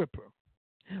be a stripper.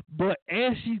 But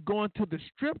as she's going to the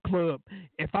strip club,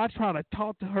 if I try to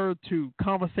talk to her to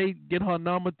conversate, get her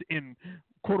number, and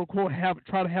quote unquote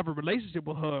try to have a relationship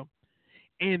with her,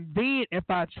 and then if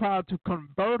I try to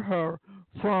convert her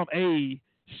from a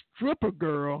stripper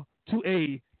girl to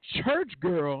a church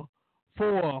girl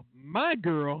for my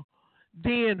girl,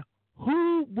 then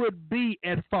who would be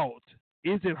at fault?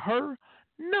 Is it her?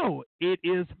 No, it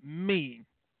is me.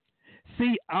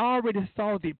 See, I already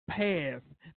saw the path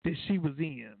that she was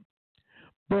in.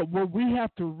 But what we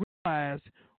have to realize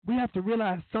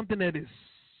something that is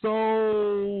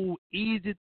so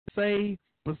easy to say,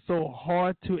 but so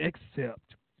hard to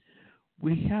accept.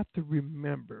 We have to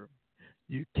remember,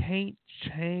 you can't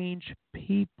change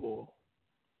people.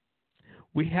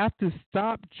 We have to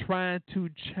stop trying to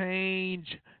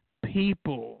change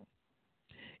people.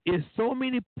 It's so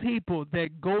many people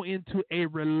that go into a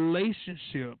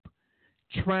relationship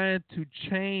trying to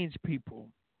change people.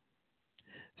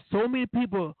 So many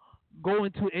people go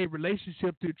into a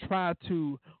relationship to try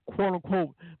to, quote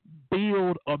unquote,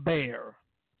 build a bear.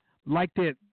 Like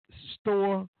that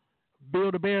store,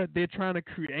 Build a Bear, they're trying to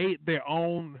create their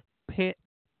own pet.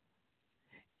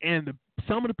 And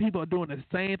some of the people are doing the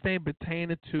same thing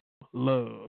pertaining to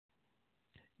love.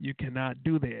 You cannot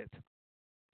do that.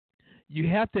 You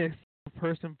have to accept a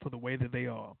person for the way that they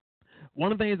are.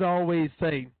 One of the things I always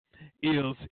say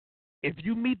is, if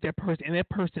you meet that person and that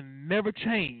person never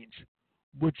change,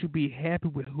 would you be happy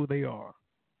with who they are?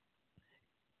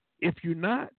 If you're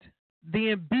not,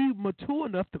 then be mature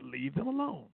enough to leave them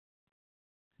alone.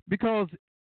 Because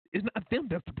it's not them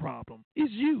that's the problem.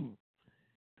 It's you.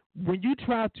 When you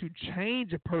try to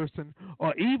change a person,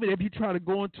 or even if you try to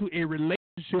go into a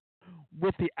relationship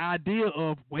with the idea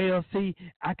of, well, see,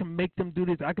 I can make them do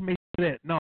this, I can make them do that.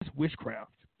 No, it's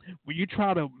witchcraft. When you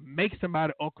try to make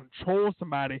somebody or control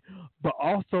somebody, but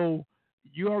also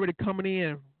you already coming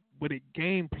in with a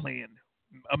game plan,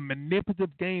 a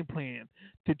manipulative game plan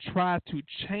to try to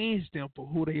change them for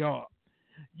who they are.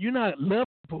 You're not loving them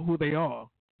for who they are.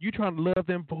 You're trying to love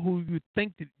them for who you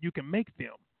think that you can make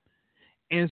them.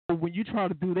 And so when you try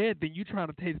to do that, then you're trying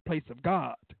to take the place of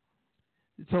God.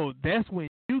 So that's when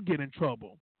you get in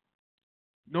trouble.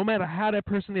 No matter how that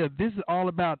person is, this is all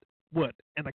about what?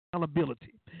 An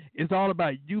accountability. It's all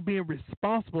about you being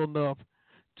responsible enough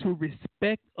to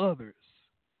respect others.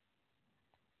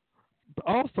 But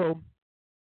also,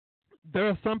 there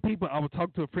are some people, I was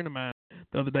talking to a friend of mine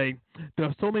the other day, there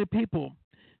are so many people,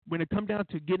 when it comes down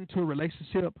to getting into a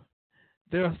relationship,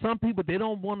 there are some people, they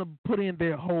don't want to put in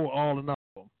their whole all in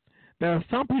all. There are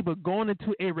some people going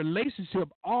into a relationship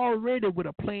already with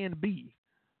a plan B.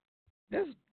 That's,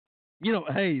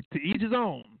 hey, to each his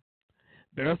own.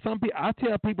 There are some people, I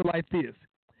tell people like this: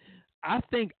 I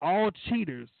think all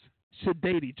cheaters should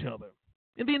date each other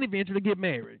and then eventually get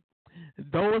married.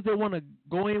 Those that want to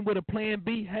go in with a plan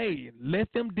B, hey,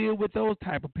 let them deal with those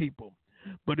type of people.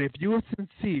 But if you're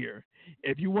sincere,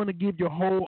 if you want to give your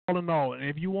whole all in all, and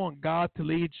if you want God to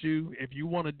lead you, if you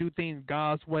want to do things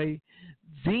God's way,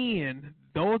 then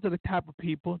those are the type of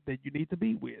people that you need to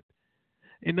be with.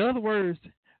 In other words,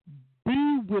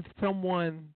 be with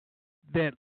someone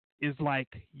that is like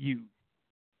you.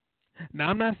 Now,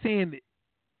 I'm not saying that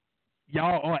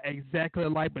y'all are exactly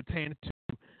alike pertaining to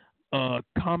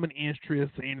common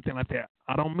interests or anything like that.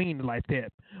 I don't mean it like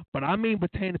that. But I mean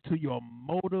pertaining to your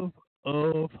motive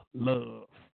of love.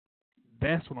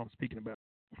 That's what I'm speaking about.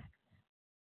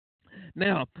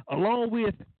 Now, along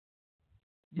with,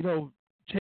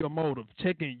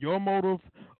 checking your motive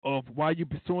of why you're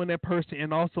pursuing that person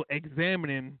and also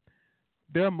examining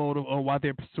their motive of why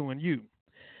they're pursuing you.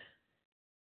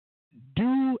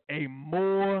 Do a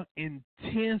more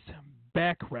intense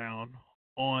background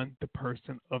on the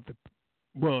person of the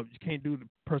you can't do the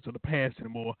person of the past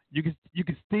anymore. You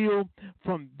can still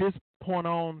from this point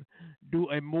on do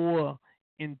a more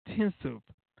intensive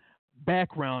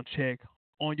background check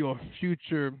on your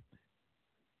future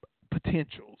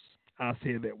potentials. I'll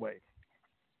say it that way.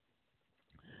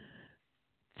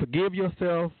 Forgive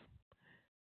yourself.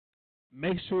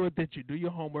 Make sure that you do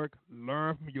your homework.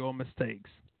 Learn from your mistakes.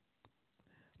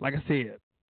 Like I said,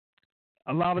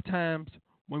 a lot of times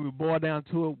when we boil down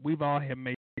to it, we've all had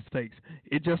made mistakes.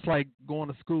 It's just like going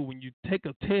to school. When you take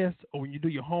a test or when you do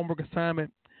your homework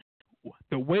assignment,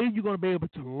 the way you're going to be able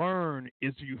to learn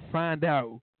is you find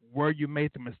out where you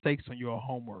made the mistakes on your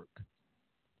homework.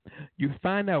 You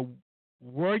find out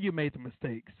where you made the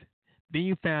mistakes. Then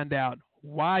you find out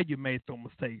why you made those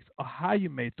mistakes or how you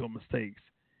made those mistakes.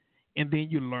 And then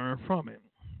you learn from it.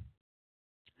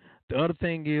 The other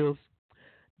thing is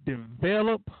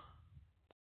develop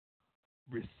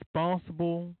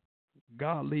responsible,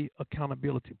 godly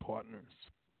accountability partners.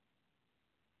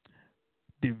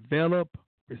 Develop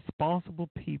responsible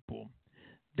people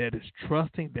that is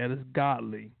trusting, that is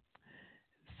godly,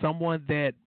 someone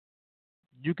that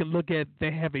you can look at,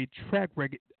 they have a track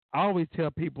record. I always tell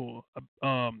people,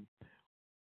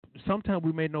 sometimes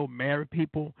we may know married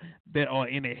people that are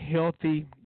in a healthy,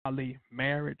 godly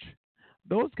marriage.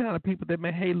 Those kind of people that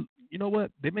may, hey, you know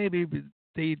what? They may be able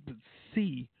to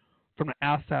see from the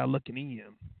outside looking in.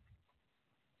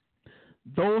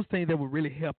 Those things that will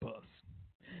really help us.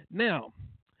 Now,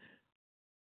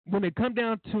 when it comes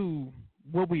down to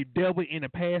what we dealt with in the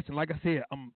past, and like I said,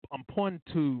 I'm pointing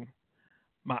to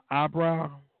my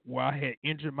eyebrow where I had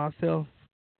injured myself.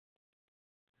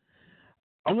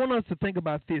 I want us to think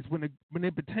about this when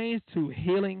it pertains to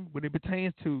healing, when it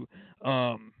pertains to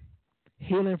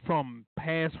healing from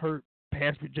past hurt,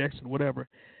 past rejection, whatever.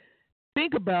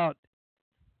 Think about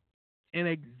and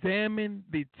examine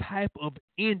the type of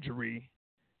injury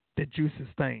that you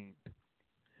sustained.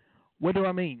 What do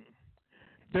I mean?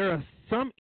 There are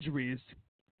some injuries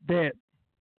that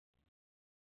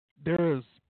there is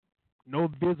no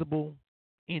visible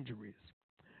injuries.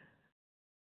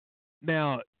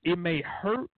 Now, it may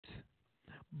hurt,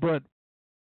 but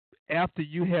after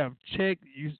you have checked,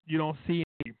 you don't see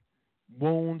any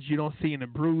wounds, you don't see any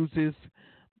bruises.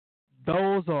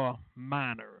 Those are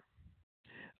minor.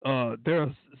 There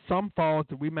are some falls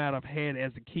that we might have had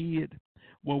as a kid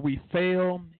where we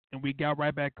fell and we got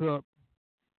right back up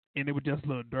and it was just a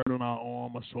little dirt on our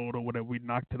arm or shoulder, whatever. We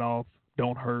knocked it off.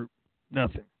 Don't hurt.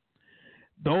 Nothing.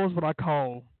 Those what I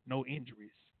call no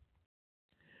injuries.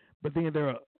 But then there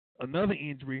are another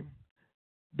injury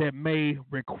that may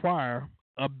require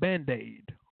a Band-Aid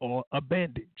or a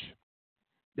bandage.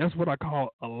 That's what I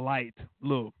call a light,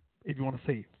 little, if you want to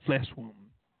say, flesh wound.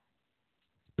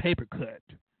 Paper cut.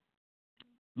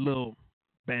 Little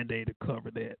Band-Aid to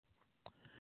cover that.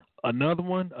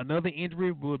 Another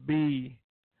injury would be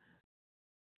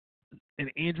an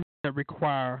injury that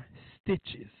require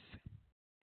stitches.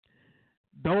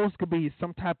 Those could be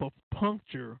some type of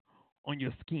puncture on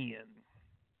your skin.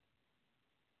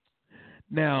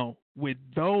 Now, with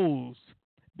those,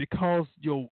 because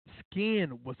your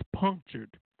skin was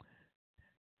punctured,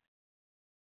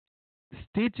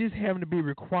 stitches having to be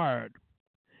required.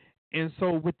 And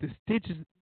so with the stitches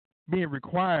being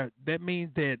required, that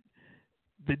means that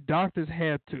the doctors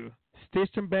had to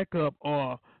stitch them back up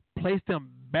or place them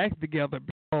back together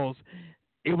because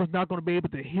it was not going to be able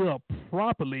to heal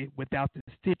properly without the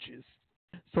stitches.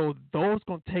 So those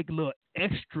going to take a little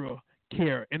extra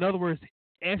care. In other words,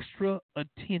 extra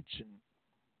attention.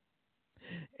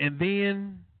 And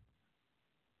then,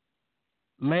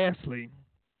 lastly,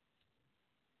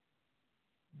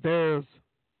 there's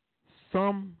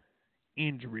some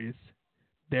injuries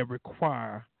that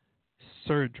require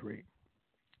surgery.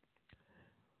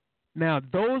 Now,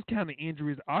 those kind of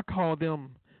injuries, I call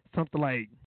them something like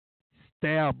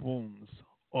stab wounds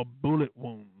or bullet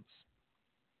wounds.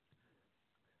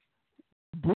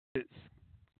 Bullets,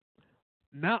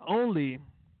 not only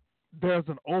there's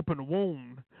an open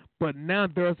wound, but now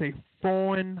there's a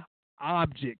foreign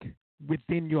object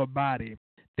within your body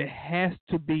that has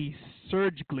to be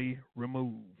surgically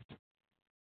removed.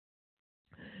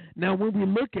 Now, when we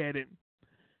look at it,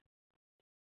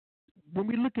 when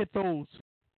we look at those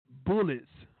bullets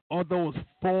or those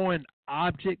foreign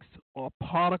objects or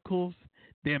particles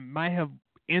that might have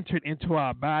entered into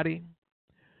our body,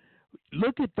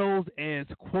 look at those as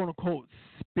quote unquote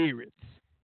spirits.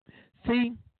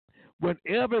 See,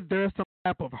 whenever there's some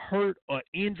type of hurt or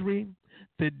injury,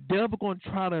 the devil gonna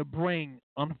try to bring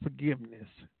unforgiveness,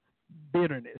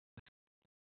 bitterness,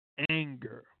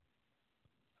 anger,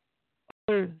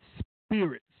 other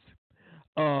spirits.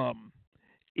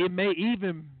 It may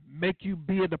even make you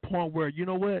be at the point where, you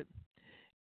know what,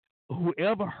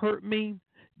 whoever hurt me,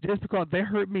 just because they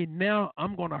hurt me now,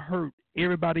 I'm gonna hurt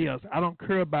everybody else. I don't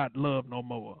care about love no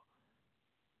more.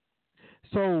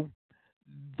 So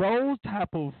those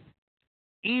type of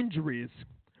injuries,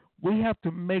 we have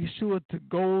to make sure to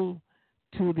go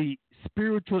to the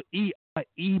spiritual ER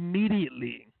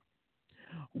immediately.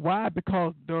 Why?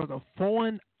 Because there's a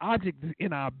foreign object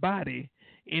in our body,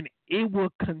 and it will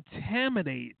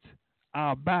contaminate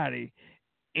our body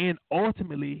and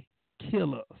ultimately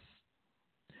kill us.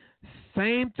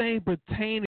 Same thing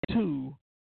pertaining to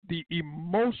the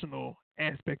emotional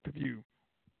aspect of you.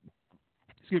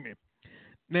 Excuse me.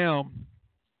 Now,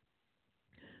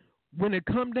 when it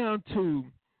comes down to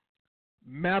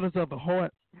matters of the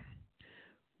heart,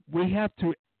 we have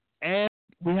to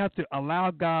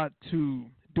allow God to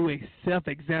do a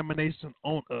self-examination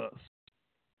on us.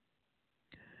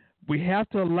 We have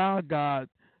to allow God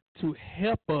to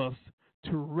help us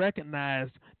to recognize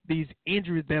these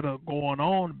injuries that are going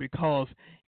on, because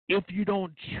if you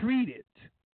don't treat it,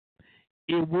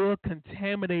 it will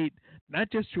contaminate not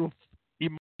just your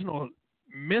emotional,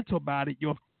 mental body,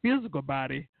 your physical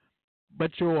body,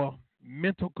 but your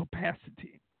mental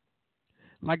capacity.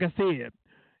 Like I said,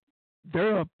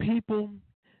 there are people,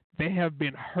 they have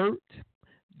been hurt,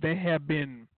 they have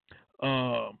been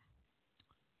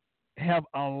have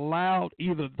allowed,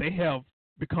 either they have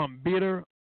become bitter,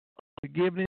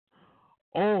 unforgiveness,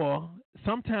 or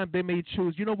sometimes they may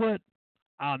choose, you know what,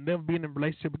 I'll never be in a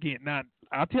relationship again. Now,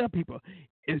 I'll tell people,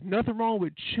 there's nothing wrong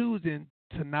with choosing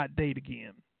to not date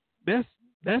again. That's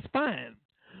fine.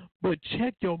 But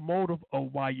check your motive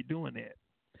of why you're doing that.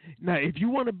 Now, if you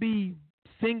want to be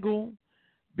single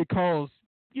because,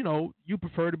 you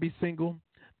prefer to be single,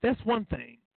 that's one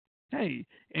thing. Hey,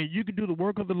 and you can do the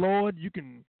work of the Lord, you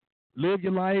can live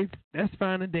your life, that's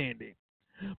fine and dandy.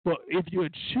 But if you're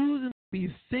choosing to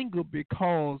be single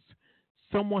because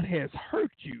someone has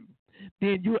hurt you,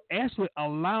 then you're actually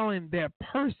allowing that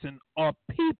person or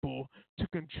people to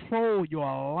control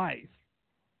your life.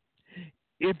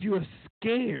 If you're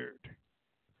scared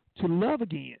to love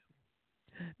again,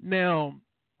 now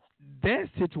that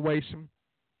situation,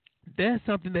 that's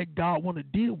something that God want to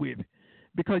deal with,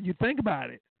 because you think about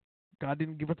it, God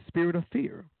didn't give us the spirit of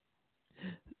fear.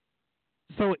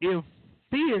 So if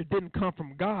fear didn't come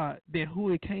from God, then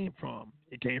who it came from?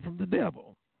 It came from the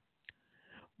devil.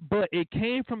 But it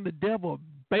came from the devil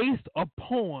based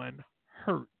upon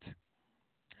hurt,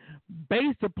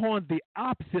 based upon the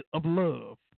opposite of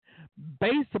love,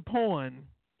 based upon,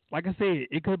 like I said,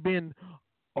 it could have been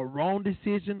a wrong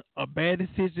decision, a bad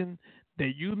decision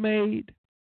that you made.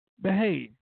 But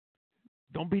hey,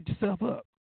 don't beat yourself up.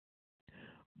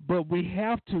 But we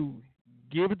have to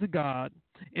give it to God.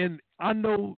 And I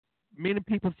know many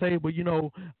people say, well,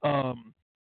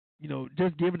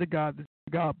 just give it to God,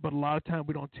 but a lot of times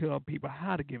we don't tell people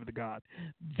how to give it to God.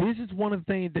 This is one of the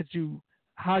things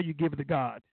how you give it to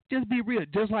God. Just be real.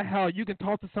 Just like how you can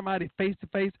talk to somebody face to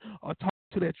face or talk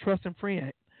to that trusting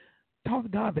friend. Talk to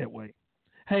God that way.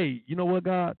 Hey, you know what,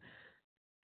 God?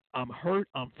 I'm hurt.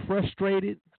 I'm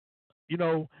frustrated.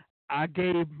 I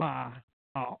gave my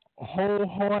whole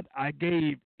heart. I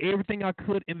gave everything I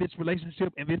could in this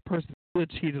relationship, and this person still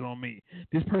cheated on me.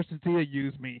 This person still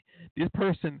used me. This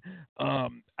person,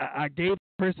 I gave the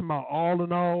person my all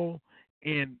in all,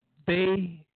 and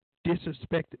they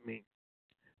disrespected me.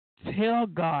 Tell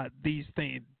God these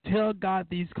things. Tell God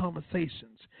these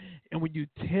conversations. And when you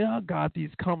tell God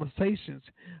these conversations,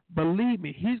 believe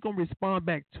me, He's going to respond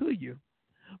back to you.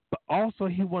 But also,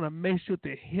 He want to make sure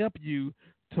to help you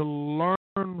to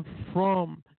learn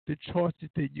from the choices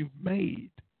that you've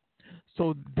made.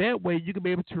 So that way you can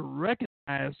be able to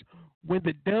recognize when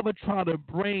the devil try to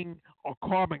bring a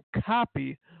carbon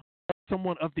copy of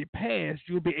someone of the past,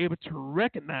 you'll be able to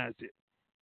recognize it.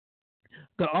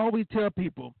 I always tell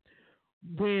people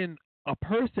when a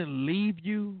person leave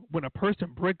you, when a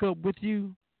person break up with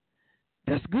you,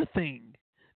 that's a good thing.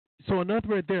 So in other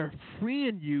words, they're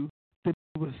freeing you to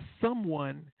be with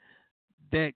someone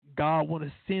that God want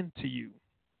to send to you.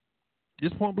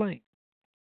 Just point blank.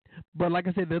 But like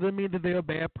I said, that doesn't mean that they're a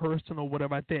bad person or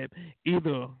whatever like that.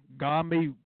 Either God may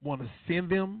want to send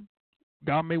them,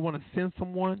 God may want to send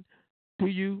someone to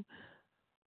you.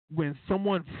 When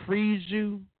someone frees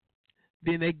you,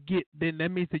 then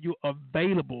that means that you're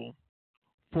available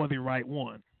for the right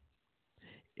one.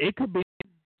 It could be,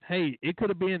 hey, it could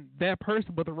have been that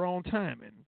person but the wrong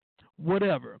timing,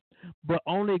 whatever. But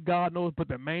only God knows. But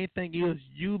the main thing is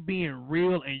you being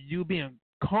real and you being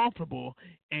comfortable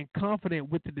and confident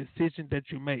with the decision that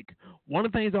you make. One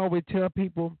of the things I always tell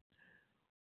people,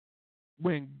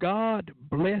 when God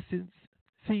blesses,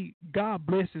 see, God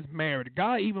blesses marriage.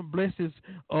 God even blesses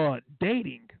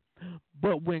dating.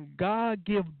 But when God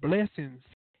gives blessings,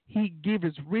 he gives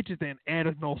riches and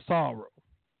addeth no sorrow.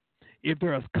 If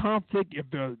there's conflict, if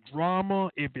there's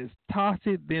drama, if it's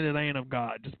toxic, then it ain't of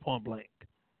God, just point blank.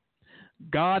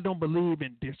 God don't believe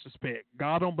in disrespect.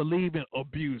 God don't believe in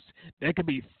abuse. That could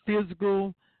be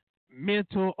physical,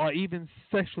 mental, or even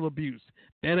sexual abuse.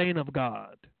 That ain't of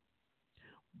God.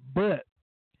 But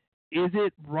is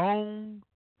it wrong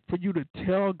for you to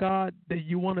tell God that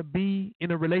you want to be in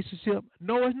a relationship?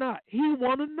 No, it's not. He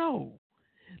want to know.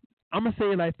 I'm going to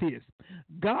say it like this.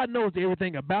 God knows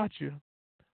everything about you,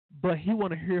 but he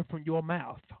want to hear from your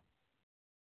mouth.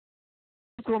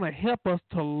 It's going to help us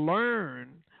to learn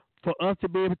for us to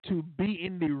be able to be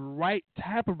in the right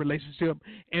type of relationship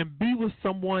and be with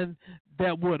someone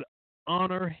that would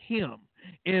honor him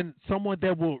and someone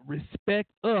that will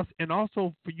respect us, and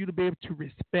also for you to be able to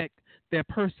respect that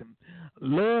person.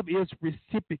 Love is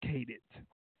reciprocated.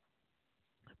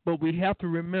 But we have to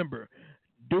remember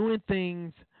doing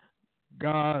things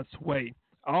God's way.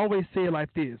 I always say it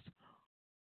like this.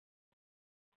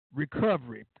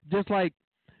 Recovery. Just like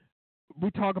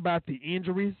we talk about the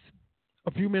injuries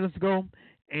a few minutes ago,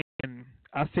 and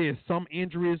I said some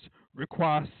injuries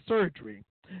require surgery.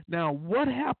 Now, what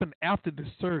happened after the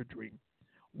surgery?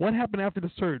 What happened after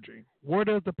the surgery? Where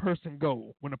does the person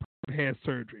go when a person has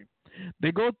surgery?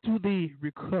 They go to the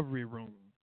recovery room.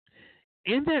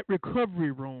 In that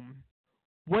recovery room,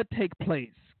 what takes place?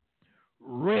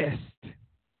 Rest.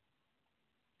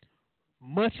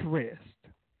 Much rest.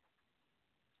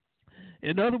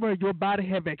 In other words, your body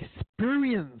have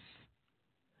experienced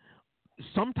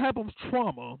some type of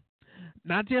trauma,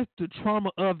 not just the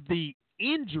trauma of the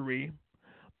injury,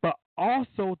 but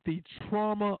also the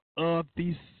trauma of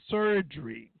the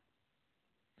surgery.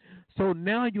 So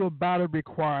now your body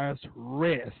requires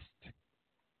rest.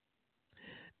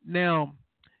 Now,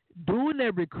 during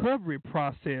that recovery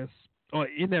process, or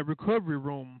in that recovery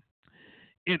room,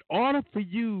 in order for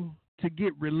you to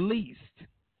get released,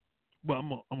 well, I'm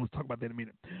going to talk about that in a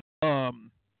minute.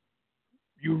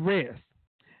 You rest.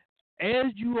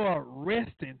 As you are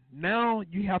resting, now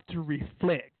you have to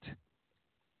reflect.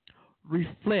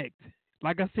 Reflect.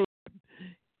 Like I said,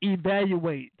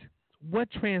 evaluate what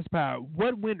transpired,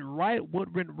 what went right,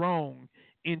 what went wrong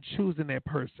in choosing that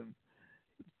person.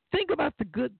 Think about the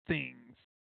good things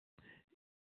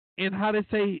and how they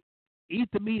say, eat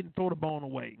the meat and throw the bone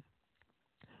away.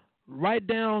 Write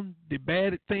down the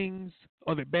bad things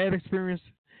or the bad experience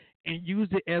and use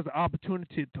it as an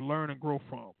opportunity to learn and grow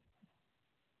from.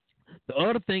 The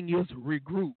other thing is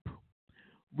regroup.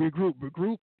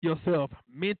 Regroup yourself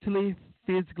mentally,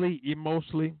 physically,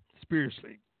 emotionally,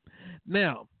 spiritually.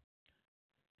 Now,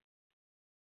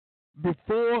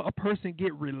 before a person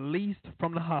get released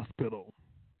from the hospital,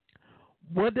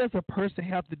 what does a person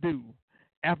have to do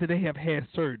after they have had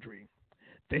surgery?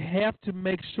 They have to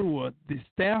make sure the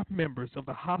staff members of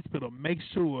the hospital make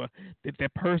sure that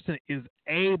that person is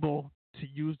able to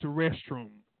use the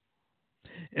restroom.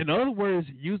 In other words,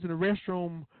 using the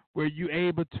restroom where you're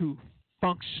able to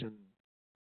function.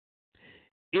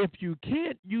 If you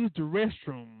can't use the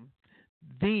restroom,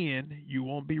 then you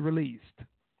won't be released.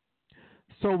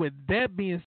 So with that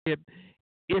being said,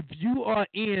 if you are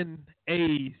in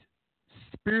a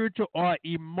spiritual or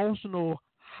emotional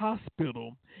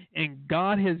hospital and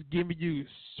God has given you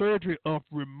surgery of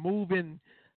removing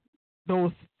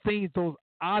those things, those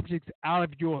objects out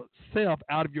of yourself,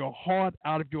 out of your heart,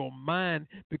 out of your mind,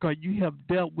 because you have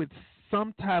dealt with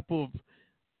some type of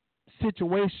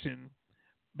situation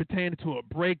pertaining to a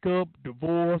breakup,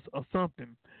 divorce, or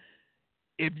something,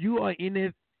 if you are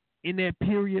in that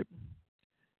period,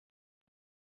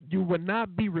 you will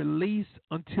not be released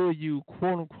until you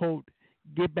quote unquote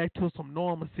get back to some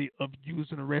normalcy of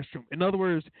using the restroom. In other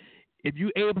words, if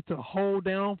you're able to hold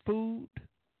down food,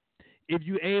 if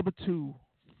you're able to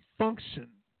function,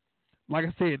 like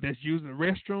I said, that's using the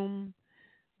restroom,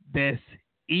 that's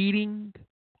eating,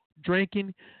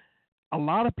 drinking. A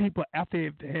lot of people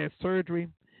after they've had surgery,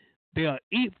 they'll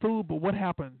eat food, but what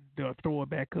happened? They'll throw it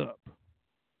back up.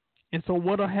 And so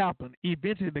what'll happen?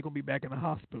 Eventually they're gonna be back in the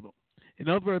hospital. In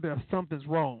other words, something's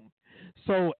wrong.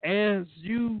 So as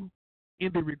you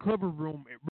in the recovery room,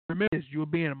 remember this, you're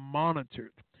being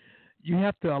monitored. You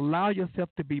have to allow yourself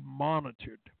to be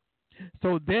monitored.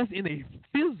 So that's in a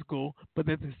physical, but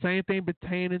that's the same thing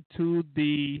pertaining to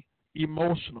the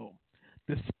emotional,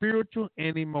 the spiritual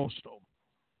and emotional.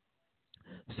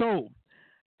 So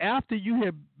after you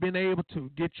have been able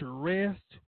to get your rest,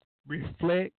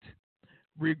 reflect,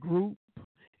 regroup,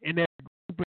 and that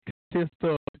group consists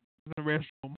of the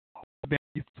restroom,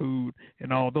 your food,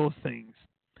 and all those things.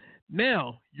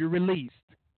 Now you're released.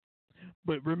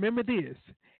 But remember this,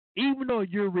 even though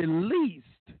you're released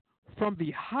from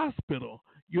the hospital,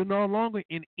 you're no longer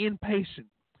an inpatient.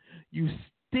 You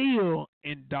still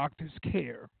in doctor's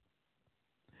care.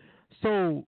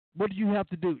 So what do you have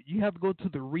to do? You have to go to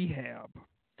the rehab.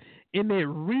 In that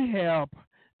rehab,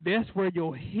 that's where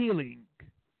your healing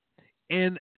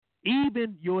and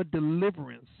even your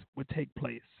deliverance would take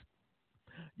place.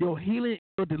 Your healing,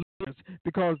 your deliverance,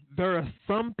 because there are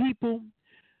some people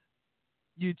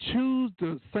you choose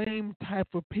the same type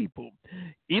of people.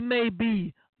 It may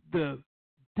be the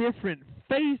different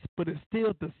face, but it's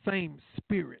still the same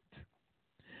spirit.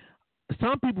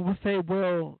 Some people will say,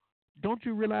 well, don't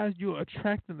you realize you're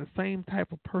attracting the same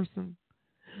type of person?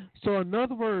 So in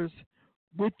other words,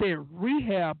 with that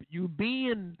rehab, you're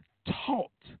being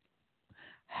taught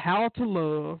how to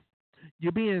love.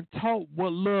 You're being taught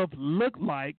what love looked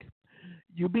like.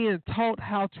 You're being taught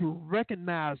how to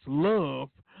recognize love,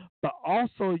 but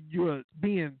also you're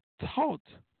being taught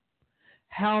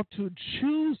how to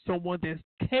choose someone that's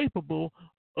capable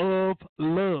of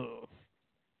love.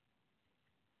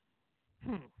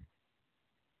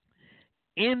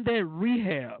 In that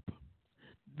rehab,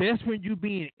 that's when you're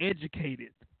being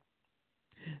educated.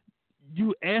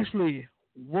 You actually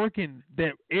working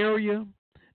that area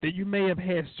that you may have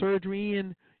had surgery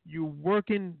in. You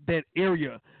working that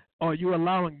area, or you're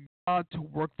allowing God to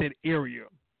work that area.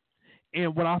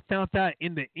 And what I found out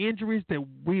in the injuries that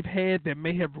we've had that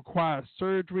may have required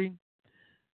surgery,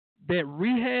 that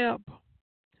rehab,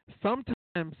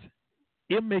 sometimes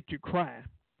it make you cry.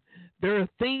 There are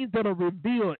things that are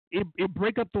revealed. It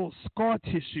break up those scar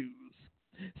tissues.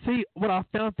 See, what I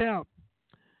found out,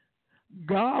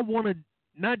 God wanted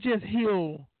not just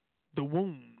heal the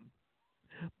wound,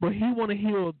 but he want to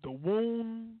heal the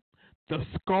wound, the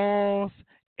scars,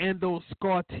 and those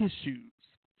scar tissues.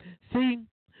 See,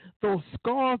 those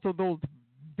scars are those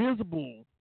visible,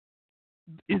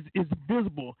 is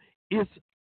visible. It's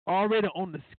already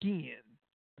on the skin.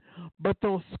 But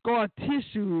those scar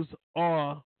tissues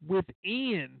are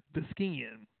within the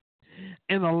skin.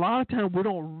 And a lot of times we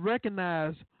don't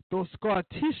recognize those scar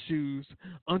tissues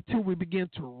until we begin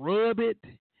to rub it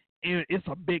and it's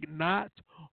a big knot,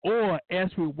 or as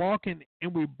we're walking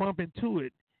and we bump into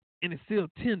it and it's still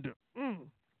tender.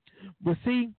 But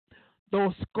see,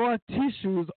 those scar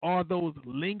tissues are those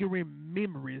lingering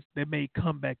memories that may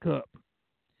come back up.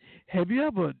 Have you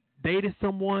ever dated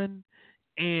someone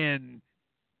and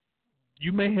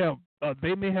you may have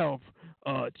they may have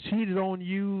cheated on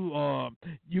you,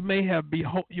 you may have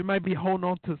you might be holding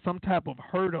on to some type of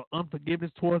hurt or unforgiveness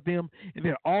towards them, and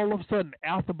then all of a sudden,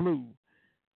 out the blue,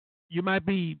 you might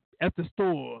be at the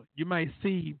store, you might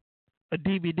see a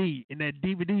DVD, and that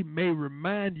DVD may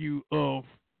remind you of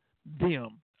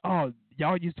them. Oh,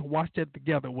 y'all used to watch that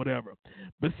together, whatever.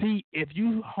 But see, if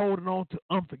you holding on to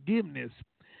unforgiveness,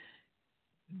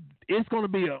 it's gonna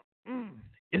be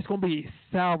a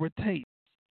sour taste.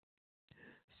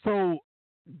 So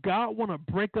God want to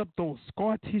break up those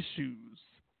scar tissues.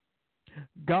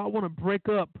 God want to break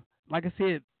up, like I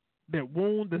said, that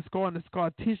wound, the scar, and the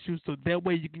scar tissue, so that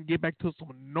way you can get back to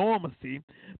some normalcy.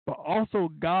 But also,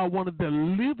 God want to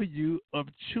deliver you of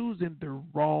choosing the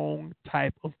wrong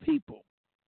type of people.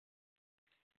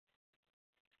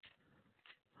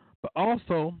 But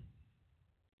also,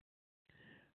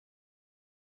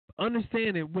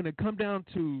 understanding when it comes down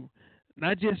to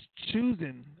not just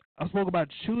choosing, I spoke about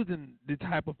choosing the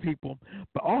type of people,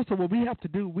 but also what we have to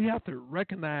do, we have to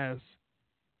recognize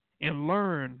and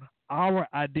learn our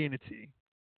identity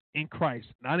in Christ,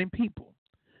 not in people.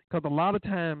 Because a lot of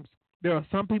times There are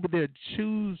some people that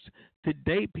choose to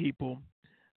date people.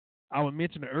 I was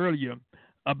mentioning earlier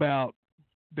about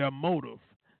their motive.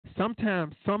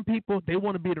 Sometimes some people they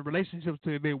want to be in a relationship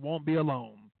so they won't be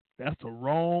alone. That's the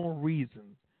wrong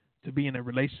reason to be in a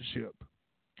relationship.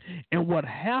 And what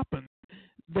happens,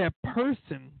 that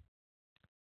person,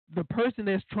 the person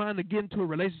that's trying to get into a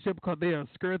relationship because they are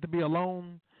scared to be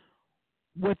alone,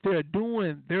 what they're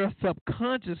doing, they're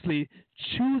subconsciously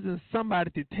choosing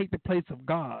somebody to take the place of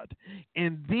God.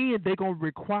 And then they're going to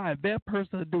require that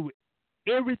person to do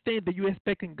everything that you're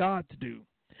expecting God to do.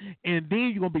 And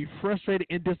then you're going to be frustrated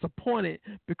and disappointed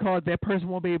because that person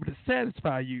won't be able to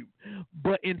satisfy you.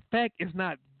 But in fact, it's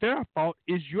not their fault,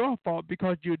 it's your fault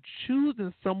because you're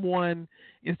choosing someone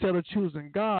instead of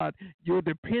choosing God. You're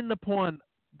depending upon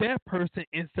that person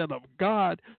instead of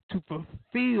God to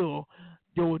fulfill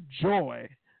your joy,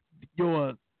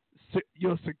 your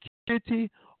security,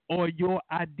 or your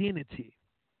identity.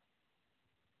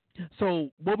 So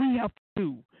what we have to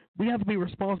do, we have to be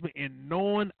responsible in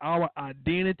knowing our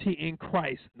identity in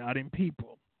Christ, not in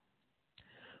people.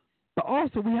 But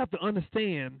also we have to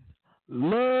understand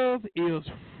love is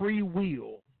free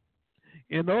will.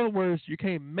 In other words, you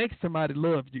can't make somebody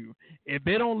love you. If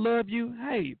they don't love you,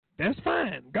 hey, that's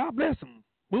fine. God bless them.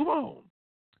 Move on.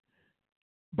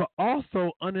 But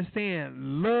also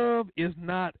understand love is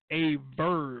not a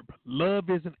verb. Love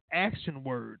is an action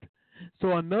word.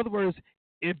 So in other words,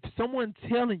 if someone's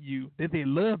telling you that they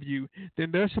love you,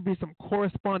 then there should be some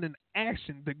corresponding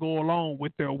action that go along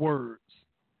with their words.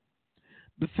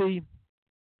 But see,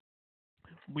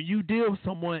 when you deal with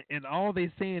someone and all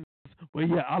they're saying is, well,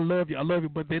 yeah, I love you,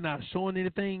 but they're not showing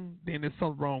anything, then there's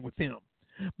something wrong with them.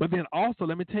 But then also,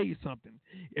 let me tell you something.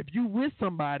 If you with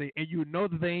somebody and you know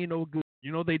that they ain't no good,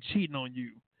 you know they cheating on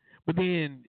you, but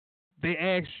then they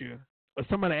ask you, or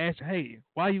somebody asks you, hey,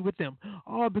 why are you with them?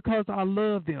 Oh, because I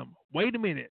love them. Wait a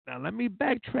minute. Now, let me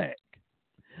backtrack.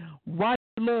 Why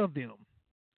do you love them?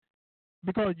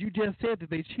 Because you just said that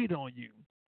they cheat on you.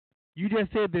 You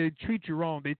just said they treat you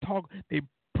wrong. They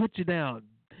put you down.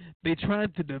 They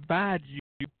trying to divide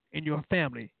you and your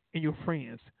family and your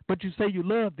friends. But you say you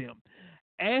love them.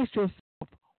 Ask yourself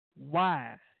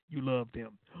why you love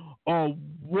them. Or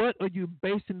what are you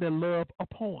basing their love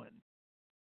upon?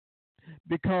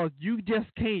 Because you just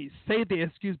can't say the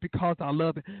excuse because I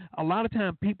love it. A lot of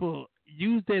times people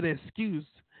use that excuse.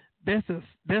 That's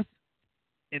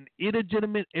an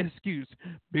illegitimate excuse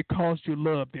because you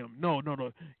love them. No.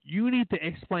 You need to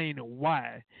explain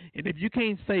why. And if you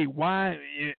can't say why,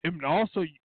 and also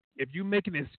if you're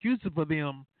making excuses for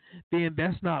them, then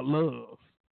that's not love.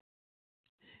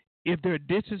 If they're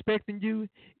disrespecting you,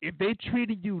 if they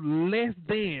treated you less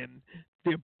than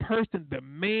the person, the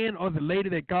man or the lady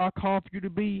that God called for you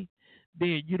to be,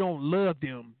 then you don't love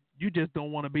them. You just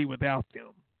don't want to be without them.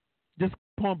 Just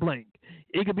point blank.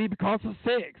 It could be because of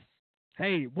sex.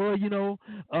 Hey, well,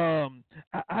 I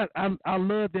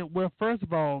love them. Well, first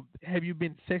of all, have you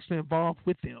been sexually involved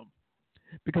with them?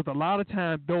 Because a lot of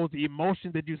times those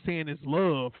emotions that you're saying is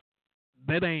love,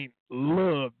 that ain't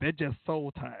love. They're just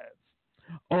soul ties.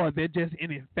 Or they're just in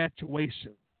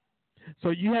infatuation.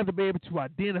 So you have to be able to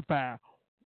identify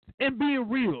and be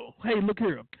real. Hey, look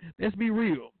here. Let's be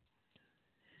real.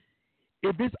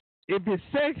 If it's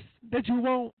sex that you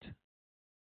want,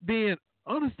 then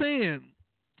understand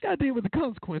you gotta deal with the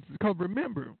consequences. Because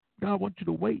remember, God wants you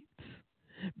to wait.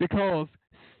 Because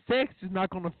sex is not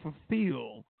gonna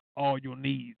fulfill all your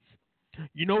needs.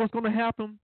 You know what's gonna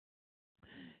happen?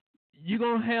 You're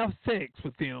gonna have sex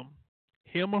with them,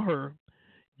 him or her.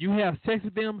 You have sex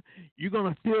with them, you're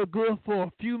going to feel good for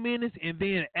a few minutes, and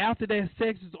then after that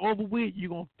sex is over with, you're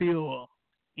going to feel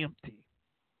empty.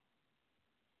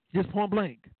 Just point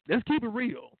blank. Let's keep it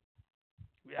real.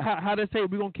 How they say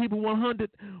we're going to keep it 100?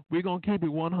 We're going to keep it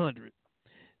 100.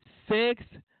 Sex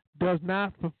does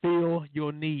not fulfill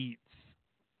your needs.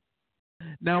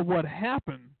 Now, what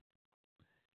happened,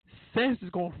 sex is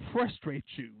going to frustrate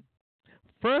you.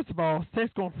 First of all, sex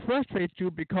is going to frustrate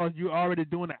you because you're already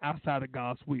doing it outside of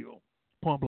God's will.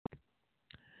 Point blank.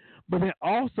 But then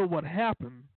also what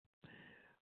happened,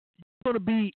 you're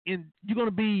going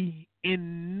to be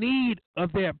in need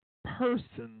of that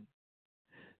person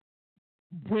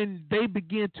when they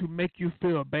begin to make you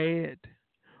feel bad,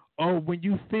 or when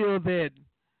you feel that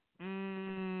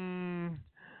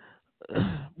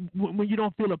when you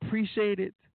don't feel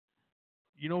appreciated.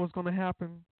 You know what's going to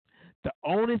happen? The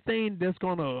only thing that's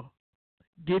going to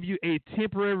give you a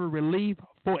temporary relief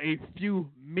for a few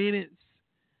minutes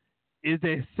is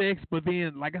that sex. But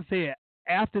then, like I said,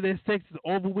 after that sex is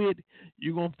over with,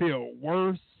 you're going to feel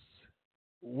worse,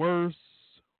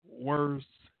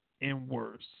 and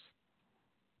worse.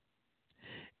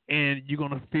 and you're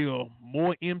going to feel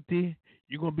more empty.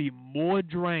 You're going to be more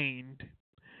drained.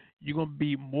 You're going to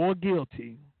be more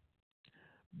guilty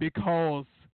because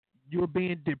you're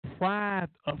being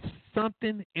deprived of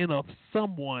something and of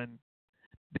someone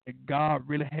that God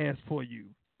really has for you.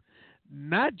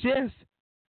 Not just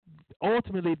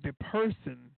ultimately the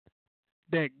person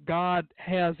that God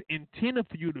has intended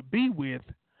for you to be with,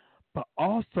 but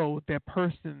also that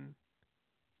person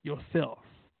yourself.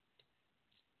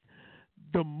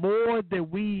 The more that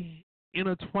we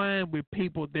intertwine with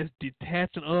people that's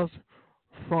detaching us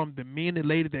from the men and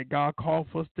ladies that God called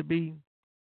for us to be,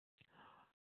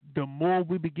 the more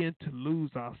we begin to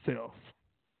lose ourselves.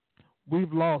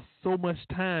 We've lost so much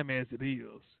time as it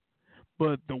is.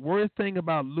 But the worst thing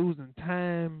about losing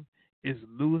time is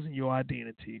losing your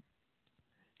identity.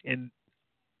 And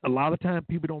a lot of times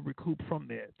people don't recoup from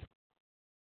that.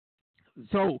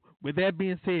 So, with that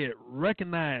being said,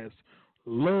 recognize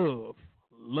love.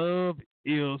 Love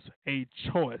is a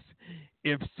choice.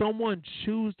 If someone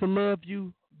chooses to love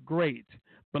you, great.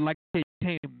 But like I said, you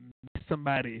can't make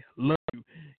somebody love you.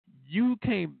 You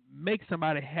can't make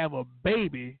somebody have a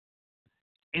baby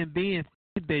and then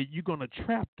think that you're going to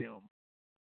trap them.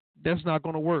 That's not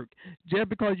going to work. Just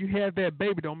because you have that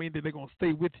baby don't mean that they're going to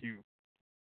stay with you.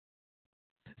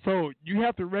 So you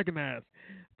have to recognize,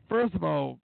 first of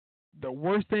all, the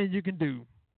worst thing you can do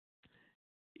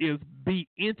is be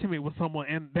intimate with someone.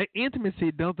 And that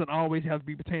intimacy doesn't always have to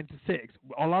be pertaining to sex.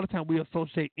 A lot of times we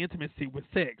associate intimacy with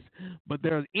sex, but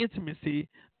there's intimacy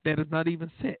that is not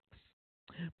even sex.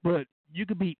 But you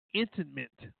can be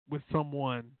intimate with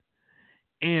someone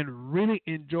and really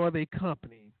enjoy their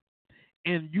company.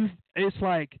 And it's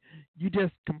like you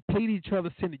just complete each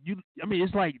other's sentence.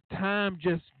 It's like time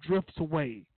just drifts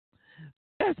away.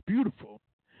 That's beautiful.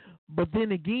 But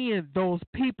then again, those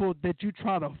people that you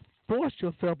try to force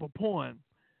yourself upon,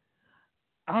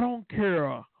 I don't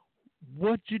care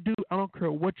what you do. I don't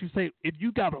care what you say. If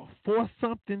you got to force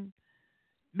something,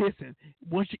 listen,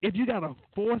 if you got to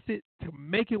force it to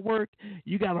make it work,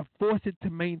 you got to force it to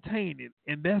maintain it.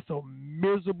 And that's a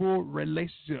miserable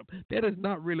relationship. That is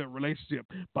not really a relationship,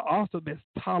 but also that's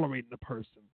tolerating the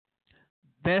person.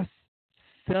 That's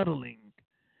settling.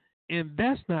 And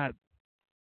that's not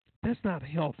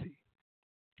healthy.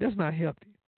 That's not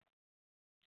healthy.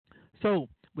 So,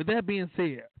 with that being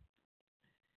said,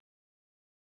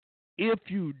 if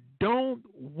you don't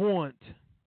want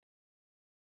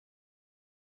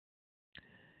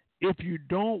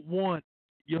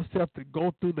yourself to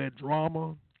go through that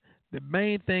drama, the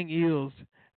main thing is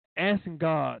asking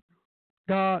God,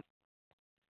 God,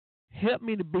 help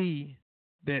me to be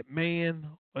that man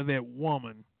or that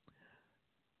woman,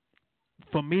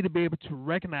 for me to be able to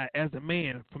recognize as a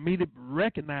man, for me to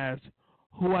recognize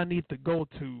who I need to go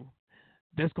to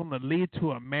that's going to lead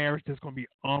to a marriage that's going to be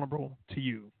honorable to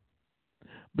you.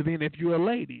 But then if you're a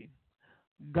lady,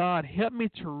 God, help me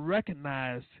to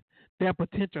recognize that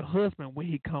potential husband when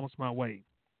he comes my way.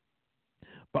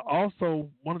 But also,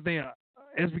 one thing,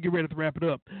 as we get ready to wrap it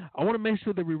up, I want to make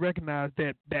sure that we recognize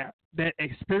that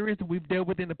experience that we've dealt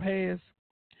with in the past,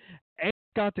 ask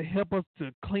God to help us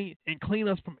to clean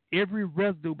us from every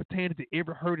residue pertaining to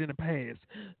every hurt in the past.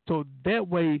 So that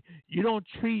way, you don't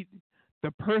treat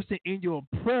the person in your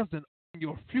present, in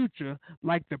your future,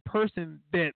 like the person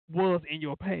that was in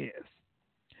your past.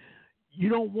 You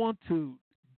don't want to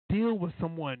deal with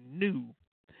someone new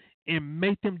and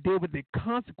make them deal with the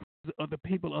consequences of the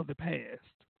people of the past.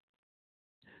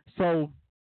 So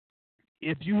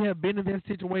if you have been in that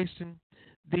situation,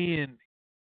 then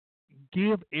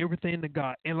give everything to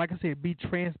God. And like I said, be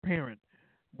transparent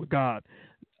with God.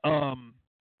 And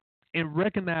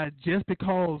recognize just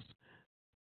because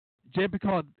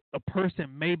a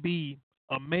person may be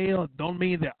a male don't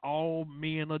mean that all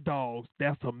men are dogs.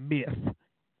 That's a myth.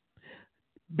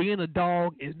 Being a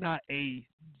dog is not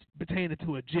pertaining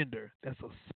to a gender. That's a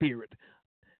spirit.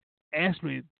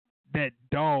 Actually, that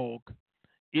dog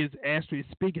is actually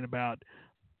speaking about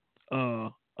a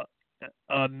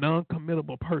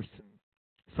non-committable person,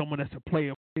 someone that's a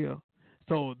player.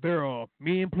 So there are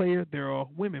men players, there are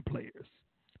women players.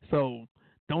 So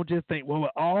don't just think, well,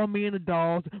 all men are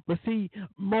dogs. But see,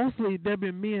 mostly there have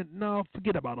been men. No,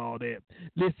 forget about all that.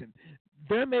 Listen,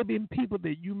 there may be people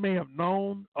that you may have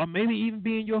known or maybe even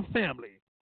be in your family,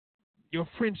 your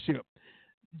friendship.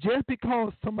 Just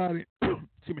because somebody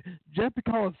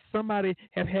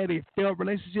have had a failed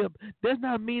relationship does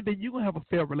not mean that you're going to have a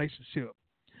failed relationship.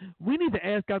 We need to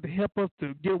ask God to help us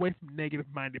to get away from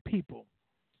negative-minded people.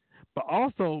 But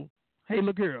also, hey,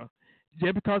 look here.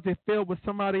 Just because they failed with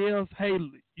somebody else, hey,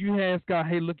 you ask God,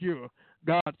 hey, look here,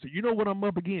 God, so you know what I'm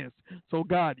up against. So,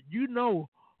 God, you know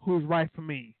who's right for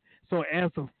me. So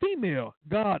as a female,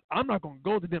 God, I'm not going to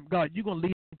go to them. God, you're going to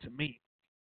lead them to me.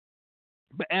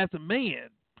 But as a man,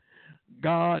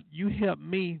 God, you help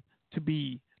me to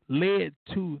be led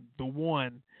to the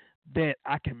one that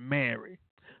I can marry,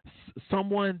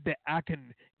 someone that I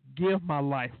can give my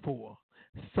life for,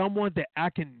 someone that I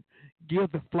can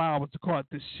give the flowers to call it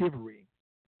the chivalry.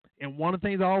 And one of the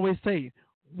things I always say,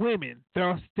 women, there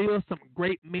are still some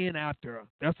great men out there.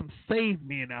 There are some saved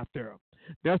men out there.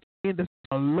 There's men that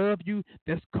love you,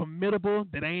 that's committable,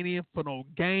 that ain't in for no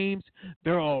games.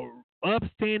 There are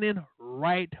upstanding,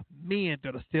 right men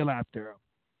that are still out there.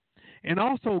 And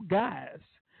also, guys,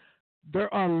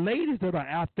 there are ladies that are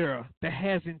out there that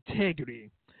has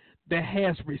integrity, that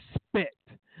has respect.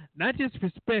 Not just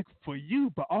respect for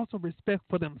you, but also respect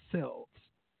for themselves.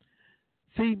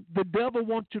 See, the devil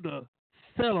wants you to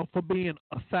settle for being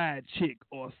a side chick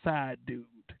or a side dude.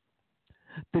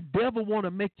 The devil want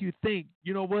to make you think,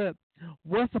 you know what?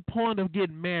 What's the point of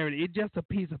getting married? It's just a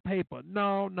piece of paper.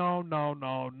 No, no, no,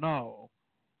 no, no.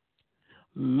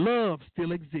 Love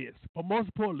still exists. But most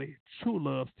importantly, true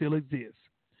love still exists.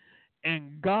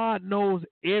 And God knows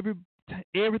everything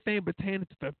pertaining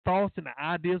to the thoughts and the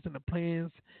ideas and the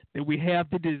plans that we have,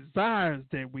 the desires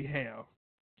that we have.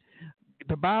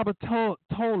 The Bible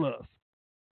told us,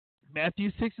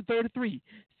 Matthew 6:33,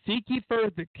 seek ye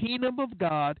first the kingdom of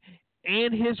God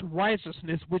and his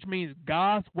righteousness, which means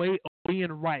God's way of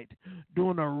being right,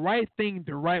 doing the right thing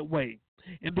the right way.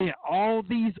 And then all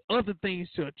these other things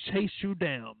shall chase you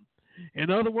down.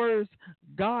 In other words,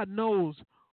 God knows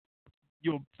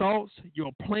your thoughts,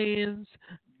 your plans.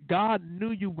 God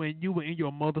knew you when you were in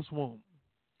your mother's womb.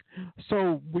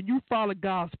 So when you follow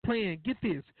God's plan, get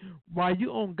this, while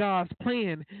you're on God's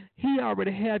plan, he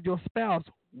already had your spouse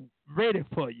ready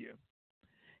for you.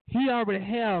 He already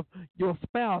have your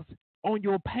spouse on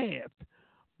your path.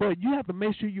 But you have to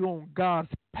make sure you're on God's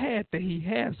path that he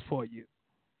has for you.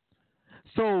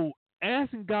 So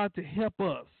asking God to help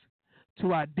us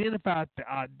to identify the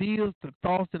ideas, the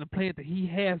thoughts, and the plans that he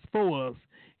has for us,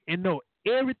 and know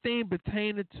everything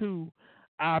pertaining to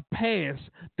our past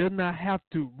does not have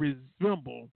to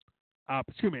resemble.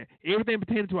 Everything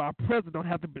pertaining to our present don't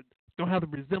have to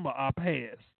resemble our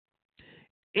past.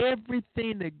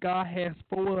 Everything that God has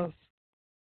for us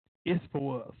is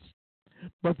for us.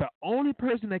 But the only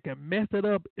person that can mess it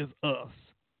up is us.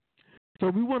 So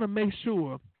we want to make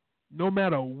sure, no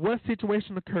matter what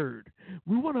situation occurred,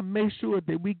 we want to make sure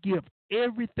that we give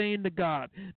everything to God.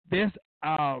 That's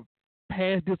our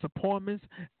past disappointments,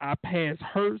 our past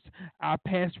hurts, our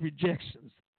past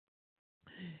rejections.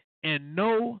 And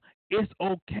know it's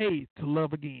okay to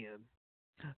love again.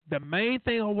 The main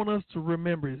thing I want us to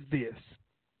remember is this.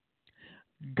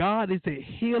 God is a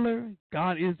healer.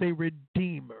 God is a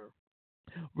redeemer.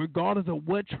 Regardless of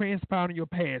what transpired in your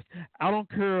past, I don't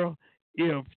care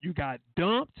if you got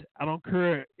dumped. I don't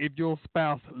care if your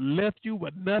spouse left you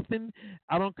with nothing.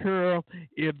 I don't care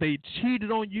if they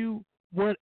cheated on you.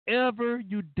 Whatever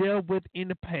you dealt with in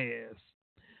the past,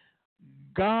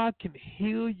 God can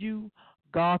heal you.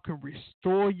 God can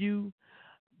restore you.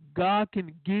 God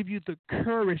can give you the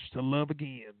courage to love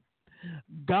again.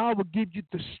 God will give you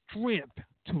the strength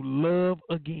to love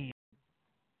again.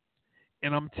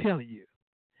 And I'm telling you,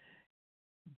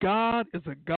 God is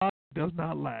a God that does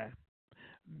not lie.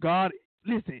 God,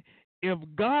 listen, if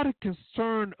God is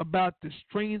concerned about the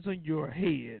strings on your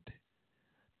head,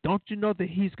 don't you know that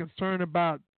he's concerned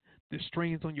about the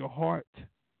strings on your heart?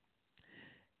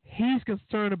 He's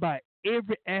concerned about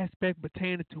every aspect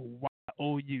pertaining to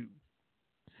YOU.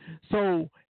 So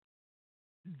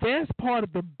that's part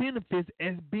of the benefits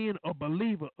as being a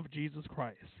believer of Jesus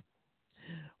Christ.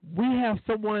 We have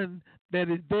someone that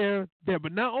is there that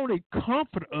will not only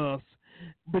comfort us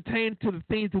pertaining to the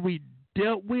things that we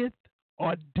dealt with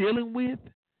or dealing with,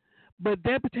 but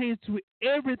that pertains to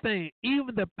everything,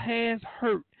 even the past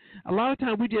hurt. A lot of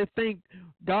times we just think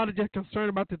God is just concerned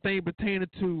about the thing pertaining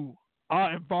to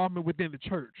our involvement within the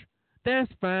church.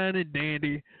 That's fine and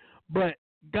dandy, but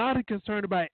God is concerned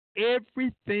about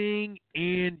everything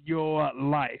in your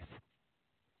life.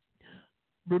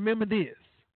 Remember this.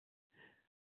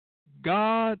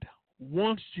 God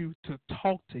wants you to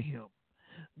talk to him.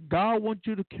 God wants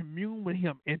you to commune with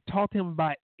him and talk to him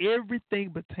about everything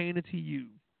pertaining to you.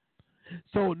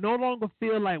 So no longer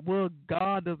feel like, well,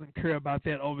 God doesn't care about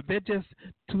that, or they're just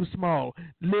too small.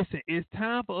 Listen, it's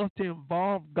time for us to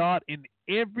involve God in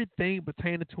everything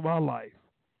pertaining to our life.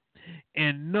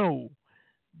 And know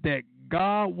that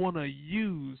God want to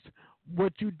use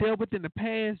what you dealt with in the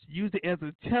past, use it as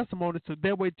a testimony so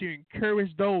that way to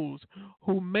encourage those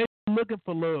who may be looking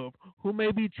for love, who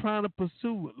may be trying to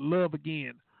pursue love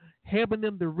again. helping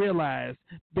them to realize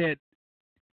that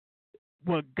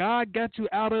what God got you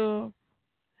out of,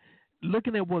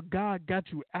 looking at what God got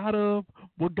you out of,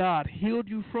 what God healed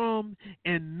you from,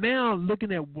 and now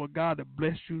looking at what God has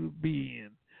blessed you to be in.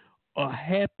 A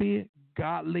happy,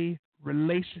 godly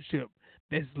relationship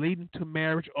that's leading to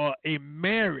marriage, or a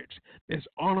marriage that's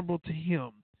honorable to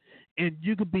Him. And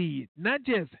you could be not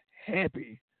just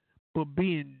happy, but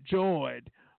be enjoyed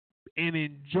and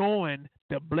enjoying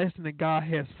the blessing that God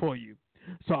has for you.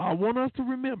 So I want us to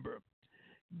remember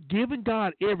giving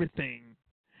God everything,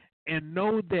 and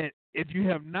know that if you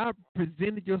have not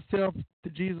presented yourself to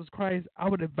Jesus Christ, I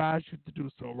would advise you to do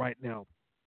so right now.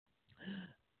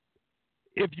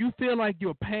 If you feel like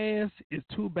your past is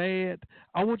too bad,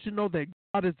 I want you to know that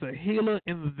God is a healer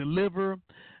and a deliverer.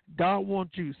 God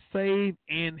wants you saved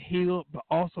and healed, but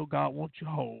also God wants you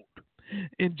whole.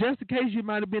 And just in case you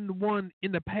might have been the one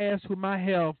in the past who might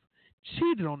have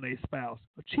cheated on their spouse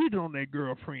or cheated on their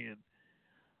girlfriend,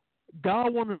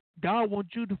 God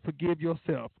wants you to forgive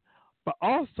yourself. But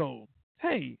also,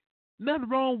 hey, nothing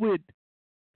wrong with,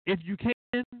 if you can,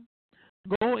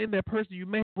 go in that person you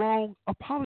made wrong,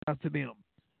 apologize to them.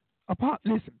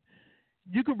 Listen,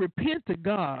 you can repent to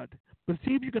God, but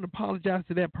see if you can apologize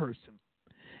to that person.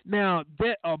 Now,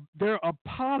 your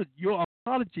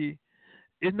apology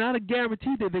is not a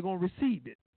guarantee that they're going to receive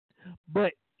it.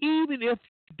 But even if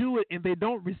you do it and they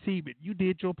don't receive it, you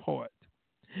did your part.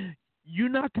 You're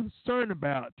not concerned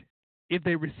about if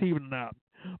they receive it or not.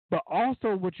 But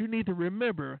also, what you need to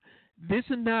remember, this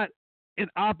is not an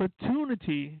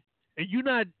opportunity, and you're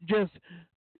not just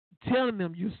telling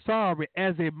them you're sorry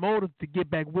as a motive to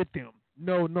get back with them.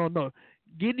 No.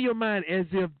 Get in your mind as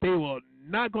if they were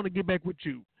not going to get back with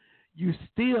you. You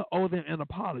still owe them an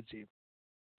apology.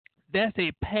 That's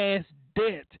a past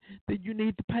debt that you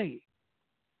need to pay.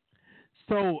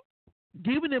 So,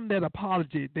 giving them that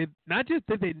apology, they not just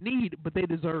that they need, but they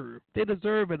deserve. They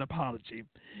deserve an apology.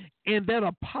 And that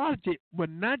apology will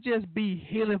not just be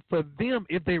healing for them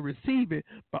if they receive it,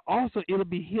 but also it'll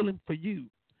be healing for you.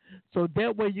 So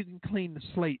that way you can clean the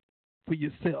slate for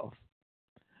yourself.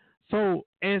 So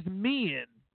as men,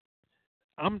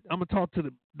 I'm going to talk to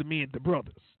the men, the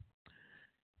brothers.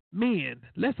 Men,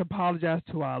 let's apologize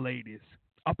to our ladies.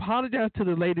 Apologize to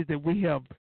the ladies that we have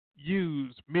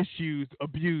used, misused,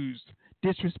 abused,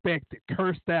 disrespected,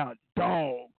 cursed out,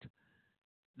 dogged.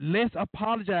 Let's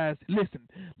apologize. Listen,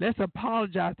 let's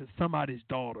apologize to somebody's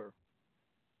daughter.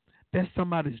 That's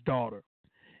somebody's daughter.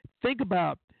 Think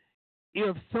about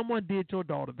if someone did your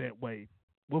daughter that way,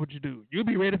 what would you do? You'd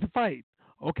be ready to fight.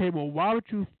 Okay, well, why would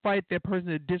you fight that person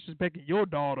that disrespected your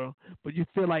daughter, but you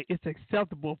feel like it's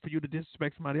acceptable for you to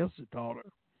disrespect somebody else's daughter?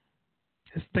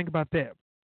 Just think about that.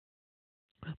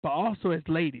 But also as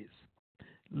ladies,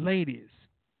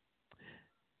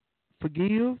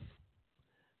 forgive.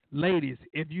 Ladies,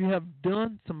 if you have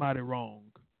done somebody wrong,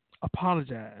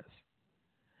 apologize.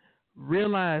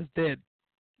 Realize that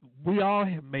we all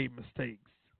have made mistakes,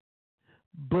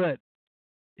 but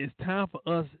it's time for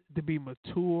us to be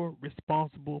mature,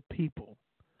 responsible people.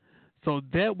 So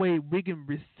that way we can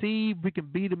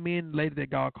be the men and ladies that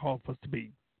God called for us to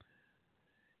be.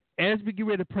 As we get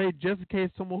ready to pray, just in case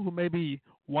someone who may be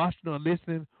watching or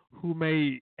listening, who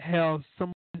may have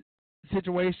some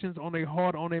situations on their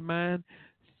heart, on their mind,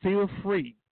 feel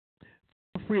free.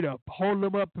 Feel free to hold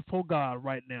them up before God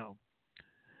right now.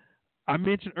 I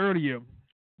mentioned earlier,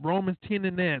 Romans 10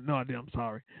 and 9. No, I'm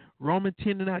sorry. Romans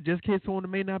 10 and 9, just in case someone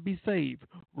may not be saved.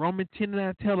 Romans 10 and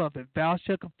 9 tell us that thou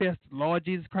shalt confess the Lord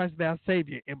Jesus Christ thou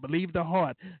Savior, and believe in the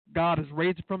heart God is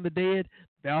raised from the dead,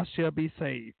 thou shalt be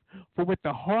saved. For with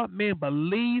the heart man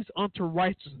believes unto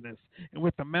righteousness, and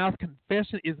with the mouth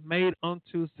confession is made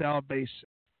unto salvation.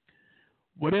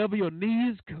 Whatever your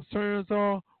needs, concerns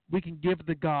are, we can give it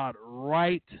to God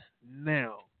right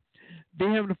now.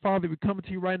 Dear Heavenly Father, we come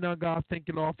to you right now, God. Thank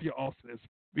you, Lord, for your awesomeness.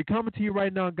 We coming to you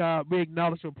right now, God. We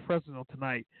acknowledge your presence on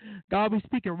tonight. God, we're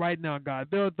speaking right now, God.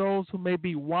 There are those who may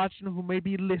be watching, who may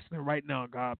be listening right now,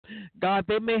 God. God,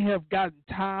 they may have gotten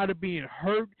tired of being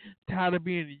hurt, tired of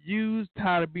being used,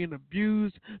 tired of being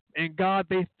abused, and God,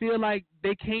 they feel like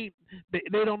they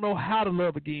don't know how to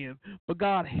love again. But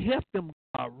God, help them,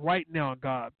 God, right now,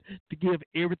 God, to give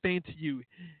everything to you.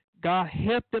 God,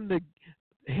 help them to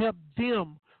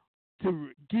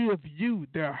give you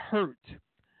their hurt,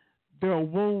 their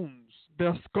wounds,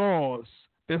 their scars,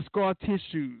 their scar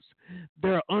tissues,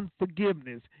 their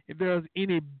unforgiveness, if there's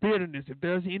any bitterness, if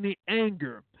there's any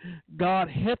anger. God,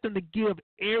 help them to give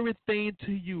everything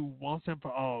to you once and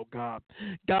for all, God.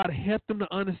 God, help them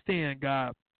to understand,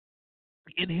 God,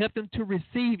 and help them to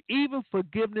receive even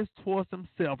forgiveness towards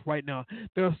themselves right now.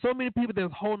 There are so many people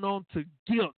that's holding on to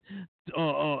guilt.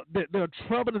 They're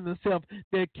troubling themselves.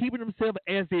 They're keeping themselves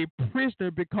as a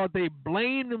prisoner because they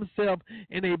blame themselves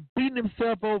and they beat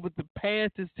themselves over the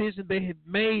past decisions they have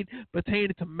made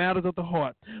pertaining to matters of the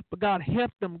heart. But God,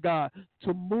 help them, God,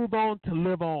 to move on, to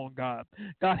live on, God.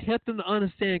 God, help them to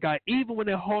understand, God, even when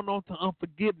they're holding on to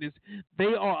unforgiveness,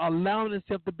 they are allowing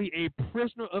themselves to be a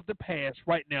prisoner of the past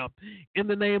right now in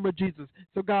the name of Jesus.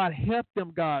 So, God, help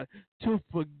them, God, to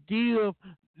forgive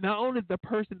not only the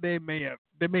person they may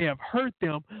have hurt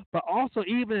them, but also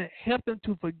even help them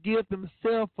to forgive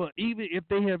themselves for even if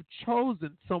they have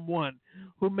chosen someone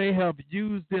who may have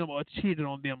used them or cheated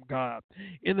on them, God.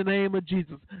 In the name of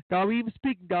Jesus. God, we even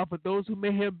speaking, God, for those who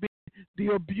may have been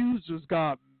the abusers,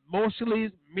 God, emotionally,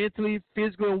 mentally,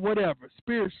 physically, or whatever,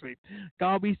 spiritually.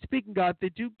 God, we speaking, God,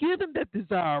 that you give them that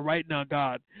desire right now,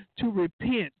 God, to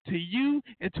repent to you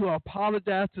and to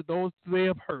apologize to those they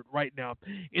have hurt right now.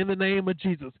 In the name of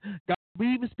Jesus. God,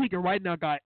 we even speaking right now,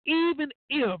 God, even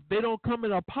if they don't come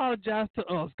and apologize to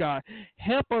us, God,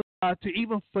 help us, God, to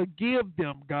even forgive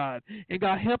them, God. And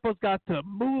God, help us, God, to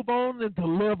move on and to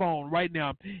live on right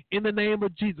now. In the name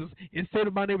of Jesus. Instead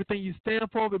of bind everything you stand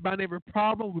for, we bind every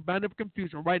problem, we bind every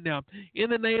confusion right now.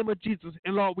 In the name of Jesus.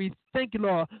 And Lord, we thank you,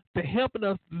 Lord, for helping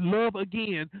us love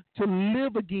again, to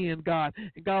live again, God.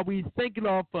 And God, we thank you,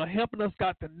 Lord, for helping us,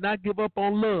 God, to not give up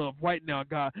on love right now,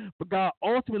 God. But God,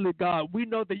 ultimately, God, we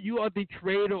know that you are the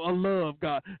creator of love,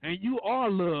 God. And you are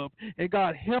love. And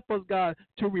God, help us, God,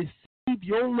 to receive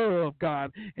your love,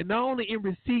 God, and not only in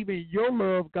receiving your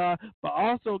love, God, but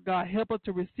also, God, help us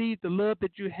to receive the love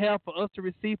that you have for us to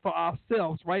receive for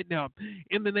ourselves right now.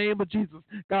 In the name of Jesus,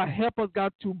 God, help us,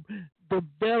 God, to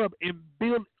develop and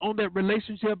build on that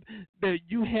relationship that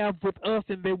you have with us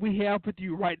and that we have with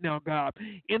you right now, God.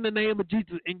 In the name of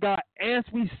Jesus, and God, as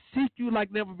we seek you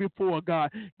like never before, God,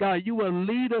 you will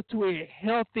lead us to a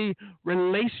healthy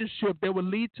relationship that will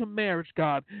lead to marriage,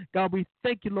 God. God, we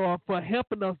thank you, Lord, for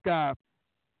helping us, God,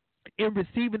 in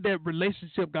receiving that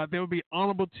relationship, God, that will be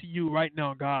honorable to you right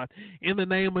now, God. In the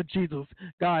name of Jesus,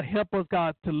 God, help us,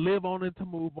 God, to live on and to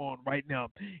move on right now.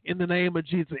 In the name of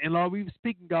Jesus. And Lord, we're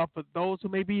speaking, God, for those who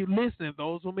may be listening,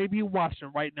 those who may be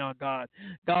watching right now, God.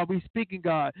 God, we're speaking,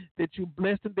 God, that you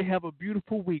bless them to have a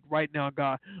beautiful week right now,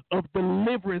 God, of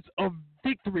deliverance, of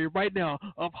victory right now,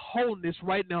 of wholeness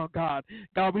right now, God.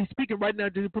 God, we're speaking right now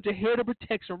to put your head of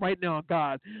protection right now,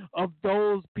 God, of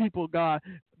those people, God,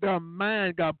 their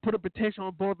mind, God, put a protection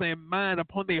on both their mind,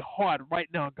 upon their heart right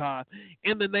now, God.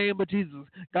 In the name of Jesus,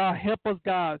 God, help us,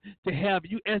 God, to have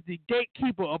you as the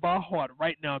gatekeeper of our heart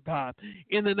right now, God.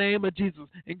 In the name of Jesus.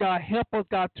 And God, help us,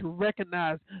 God, to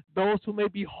recognize those who may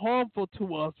be harmful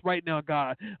to us right now,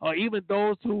 God, or even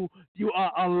those who you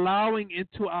are allowing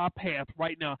into our path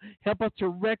right now. Help us to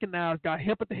recognize, God.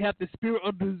 Help us to have the spirit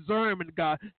of discernment,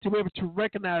 God, to be able to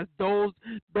recognize those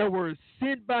that were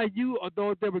sent by you or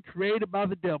those that were created by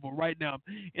the devil right now.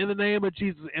 In the name of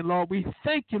Jesus. And Lord, we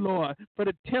thank you, Lord, for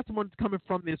the testimonies coming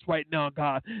from this right now,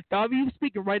 God. God, we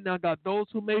speaking right now, God, those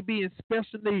who may be in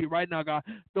special need right now, God,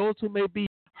 those who may be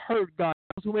hurt, God,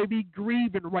 those who may be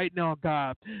grieving right now,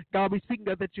 God. God, we speaking,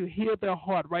 God, that you heal their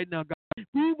heart right now, God.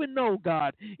 We even know,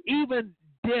 God, even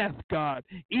death, God,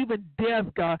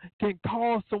 can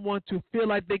cause someone to feel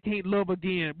like they can't love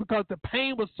again because the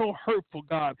pain was so hurtful,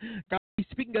 God. God, we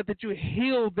speaking, God, that you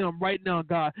heal them right now,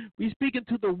 God. We speaking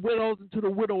to the widows and to the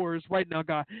widowers right now,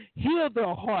 God. Heal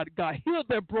their heart, God. Heal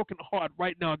their broken heart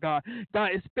right now, God. God,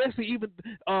 especially even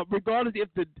regardless if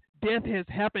the death has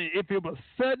happened, if it was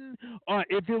sudden or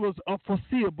if it was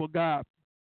foreseeable, God.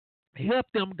 Help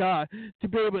them, God, to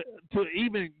be able to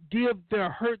even give their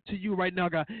hurt to you right now,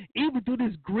 God. Even through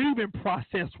this grieving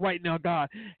process right now, God.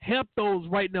 Help those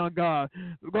right now, God.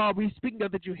 God, we speaking,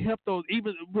 God, that you help those,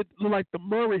 even with like the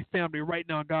Murray family right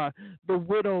now, God. The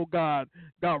widow, God.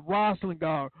 God, Rosalind,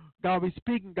 God. God, we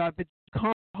speaking, God, that you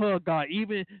come her, God,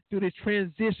 even through this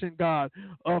transition, God,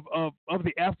 of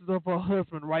the absence of her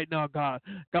husband right now, God.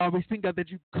 God, we think, God, that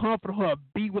you comfort her,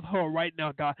 be with her right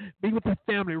now, God. Be with her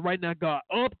family right now, God.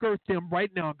 Upgird them right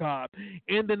now, God.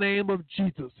 In the name of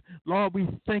Jesus. Lord, we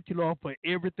thank you, Lord, for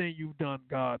everything you've done,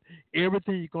 God.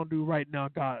 Everything you're going to do right now,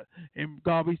 God. And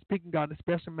God, we speaking, God, in a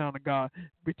special manner, God.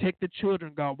 Protect the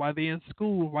children, God, while they're in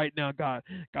school right now, God.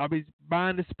 God, we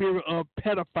bind the spirit of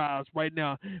pedophiles right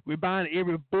now. We bind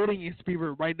every bullying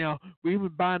spirit right right now. We even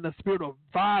bind the spirit of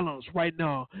violence right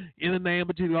now in the name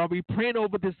of Jesus. God, we praying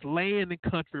over this land and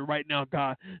country right now,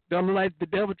 God. God, like the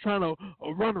devil trying to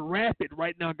run rapid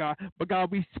right now, God. But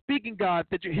God, we speaking, God,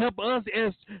 that you help us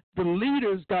as the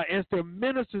leaders, God, as the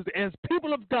ministers, as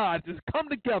people of God, just come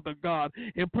together, God,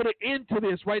 and put an end to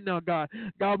this right now, God.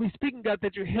 God, we speaking, God,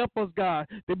 that you help us, God,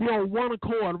 to be on one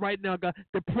accord right now, God,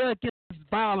 to pray against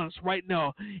violence right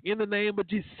now in the name of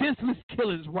Jesus, senseless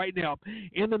killings right now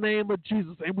in the name of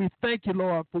Jesus. And we thank you,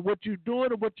 Lord, for what you're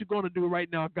doing and what you're going to do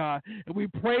right now, God. And we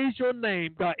praise your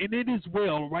name, God, and it is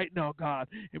well right now, God.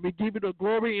 And we give you the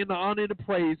glory and the honor and the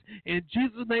praise. In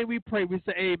Jesus' name we pray. We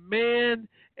say amen,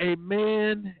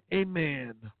 amen,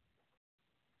 amen.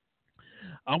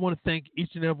 I want to thank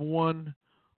each and every one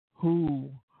who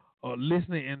are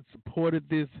listening and supported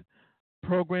this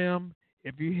program.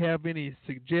 If you have any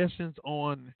suggestions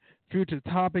on future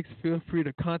topics, feel free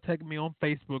to contact me on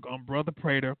Facebook on Brother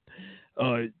Prater.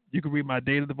 You can read my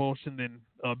daily devotion and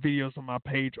videos on my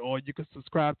page, or you can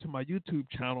subscribe to my YouTube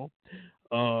channel.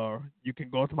 You can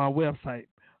go to my website,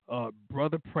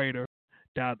 brotherprater.org,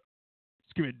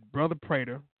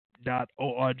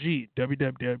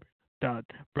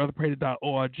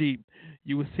 www.brotherprater.org.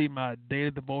 You will see my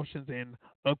daily devotions and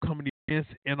upcoming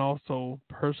events and also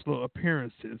personal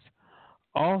appearances.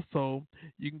 Also,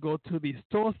 you can go to the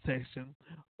store section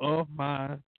of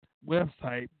my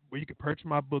website where you can purchase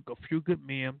my book, A Few Good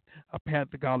Men, A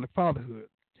Path to Godly Fatherhood.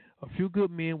 A Few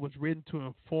Good Men was written to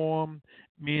inform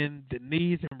men the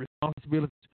needs and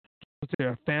responsibilities of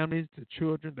their families, their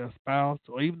children, their spouse,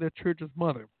 or even their children's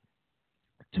mother.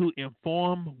 To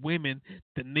inform women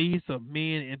the needs of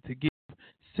men and to give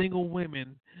single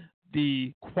women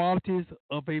the qualities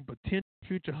of a potential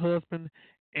future husband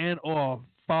and or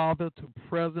father to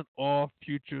present or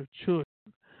future children.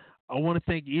 I want to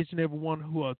thank each and every one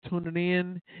who are tuning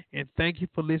in, and thank you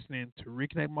for listening to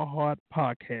Reconnect My Heart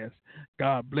podcast.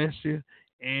 God bless you,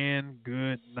 and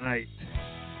good night.